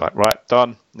well. I'd be like, right,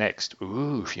 done, next.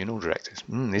 Ooh, funeral directors.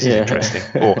 This is interesting.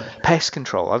 Or pest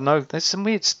control. I know there's some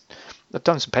weird. I've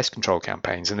done some pest control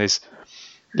campaigns, and you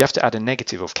have to add a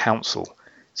negative of council.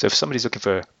 So if somebody's looking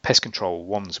for pest control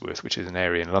Wandsworth, which is an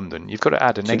area in London, you've got to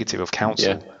add a negative of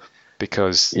council.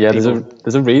 Because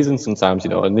there's a reason sometimes,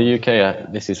 in the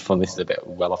UK, this is fun, this is a bit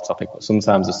well off topic, but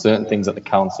sometimes there's certain things that the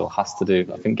council has to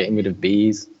do. I think getting rid of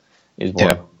bees is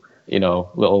one,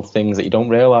 little things that you don't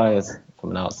realise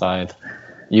from an outside.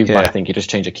 You might think you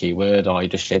just change a keyword, or you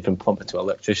just shape and plump it to an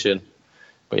electrician.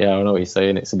 But I know what you're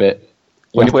saying, it's a bit...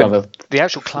 The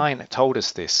actual client told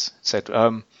us this, said,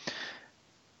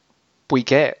 we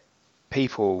get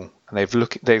people... And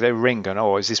they ring going,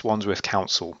 oh, is this Wandsworth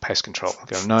Council pest control? I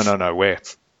go, no,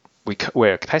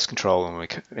 we're pest control,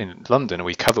 and in London, and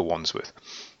we cover Wandsworth.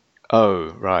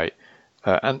 Oh, right.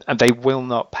 And they will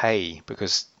not pay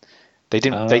because they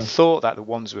didn't. They thought that the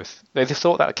Wandsworth, they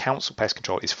thought that the council pest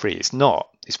control is free. It's not.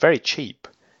 It's very cheap.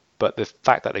 But the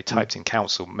fact that they typed in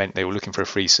council meant they were looking for a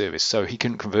free service, so he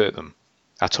couldn't convert them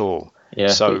at all. Yeah,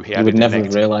 so you would never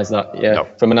have realised that. Yeah, no,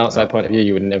 from an outside point of view,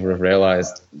 you would never have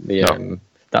realised the. No.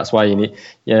 That's why you need.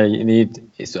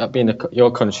 It's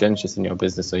you're conscientious in your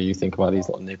business, so you think about these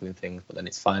little niggling things, but then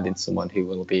it's finding someone who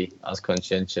will be as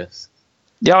conscientious.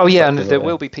 Yeah, and there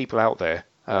will be people out there,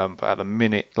 but at the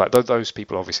minute, like those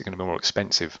people are obviously going to be more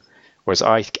expensive. Whereas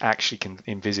I actually can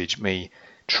envisage me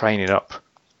training up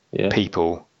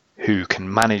people who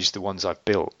can manage the ones I've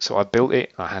built. So I built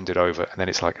it, I hand it over, and then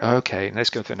it's like, okay, let's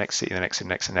go to the next city, the next,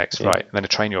 right? And then I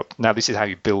train you up. Now this is how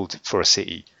you build for a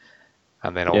city.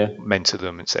 And then I'll mentor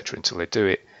them, etc., until they do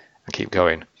it and keep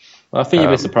going. Well, I think you'd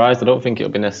be surprised. I don't think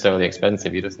it'll be necessarily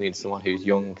expensive. You just need someone who's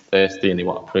young, thirsty, and they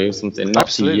want to prove something. Not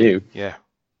to you. Yeah.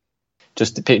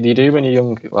 Just to pick, you do when you're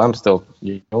young. Well, I'm still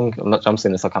young. I'm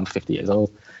saying this like I'm 50 years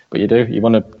old. But you do. You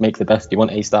want to make the best. You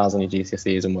want A stars on your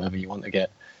GCSEs and whatever you want to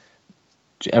get.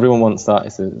 Everyone wants that.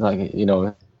 It's like,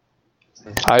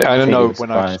 I don't know. When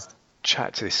I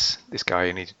chat to this guy,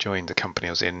 and he joined the company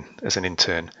I was in as an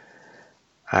intern.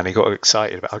 And I got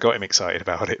him excited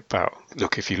about it.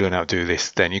 Look, if you learn how to do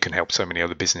this, then you can help so many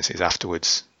other businesses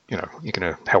afterwards. You're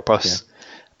going to help us,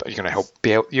 but you're going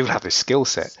to you'll have this skill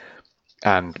set,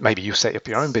 and maybe you'll set up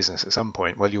your own business at some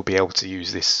point. Well, you'll be able to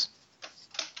use this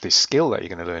skill that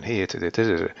you're going to learn here.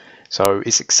 So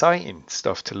it's exciting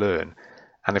stuff to learn,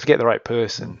 and if you get the right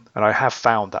person, and I have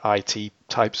found that IT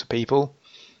types of people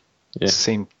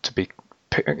seem to be.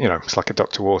 It's like a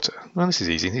duck to water. Well, this is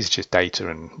easy. This is just data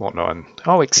and whatnot.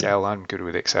 And Excel, I'm good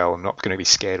with Excel. I'm not going to be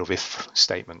scared of if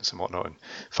statements and whatnot and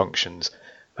functions.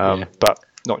 But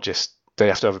not just, they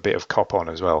have to have a bit of cop on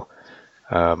as well.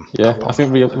 I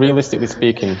think realistically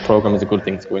speaking, program is a good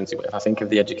thing to go into. But if I think of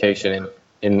the education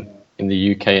in in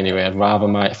the UK anyway,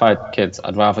 if I had kids,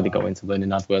 I'd rather they go into learning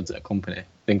AdWords at a company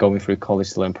than going through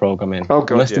college to learn programming. Oh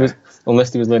God, unless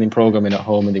they was learning programming at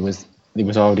home and they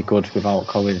was already good without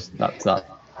college. That's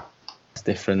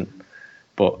different.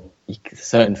 But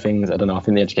certain things, I don't know. I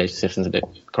think the education system's a bit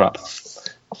crap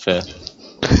for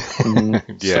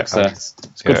success.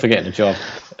 It's good for getting a job.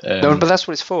 No, but that's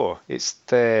what it's for. It's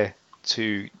there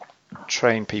to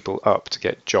train people up to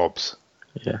get jobs.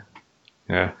 Yeah.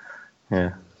 Yeah.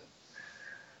 Yeah.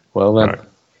 Well then. Right.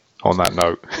 On that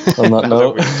note,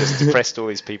 we've just depressed all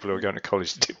these people who are going to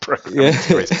college to do programming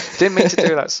degrees. Didn't mean to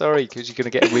do that. Sorry, because you're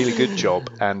going to get a really good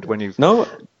job, and when you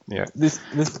there's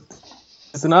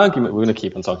an argument. We're going to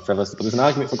keep on talking forever, but there's an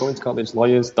argument for going to college.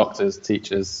 Lawyers, doctors,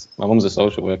 teachers. My mum's a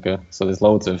social worker, so there's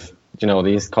loads of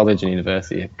these college and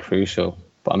university are crucial.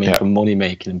 But I mean, for money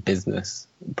making and business,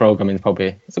 programming is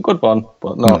probably it's a good one,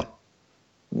 but not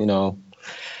not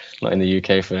in the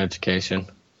UK for education.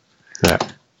 Yeah.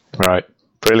 Right.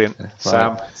 Brilliant,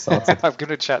 Sam. Sorted. I'm going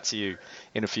to chat to you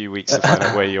in a few weeks to find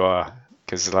out where you are,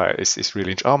 because it's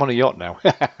really interesting. I'm on a yacht now.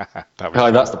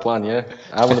 That's the plan. Yeah,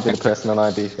 I want to be the person on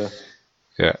Ibiza.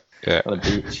 Yeah. On a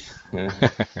beach. Yeah.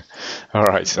 All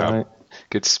right, Sam. Right.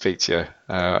 Good to speak to you.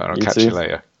 And I'll You catch too. you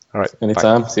later. All right.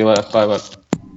 Anytime. Bye. See you later. Bye.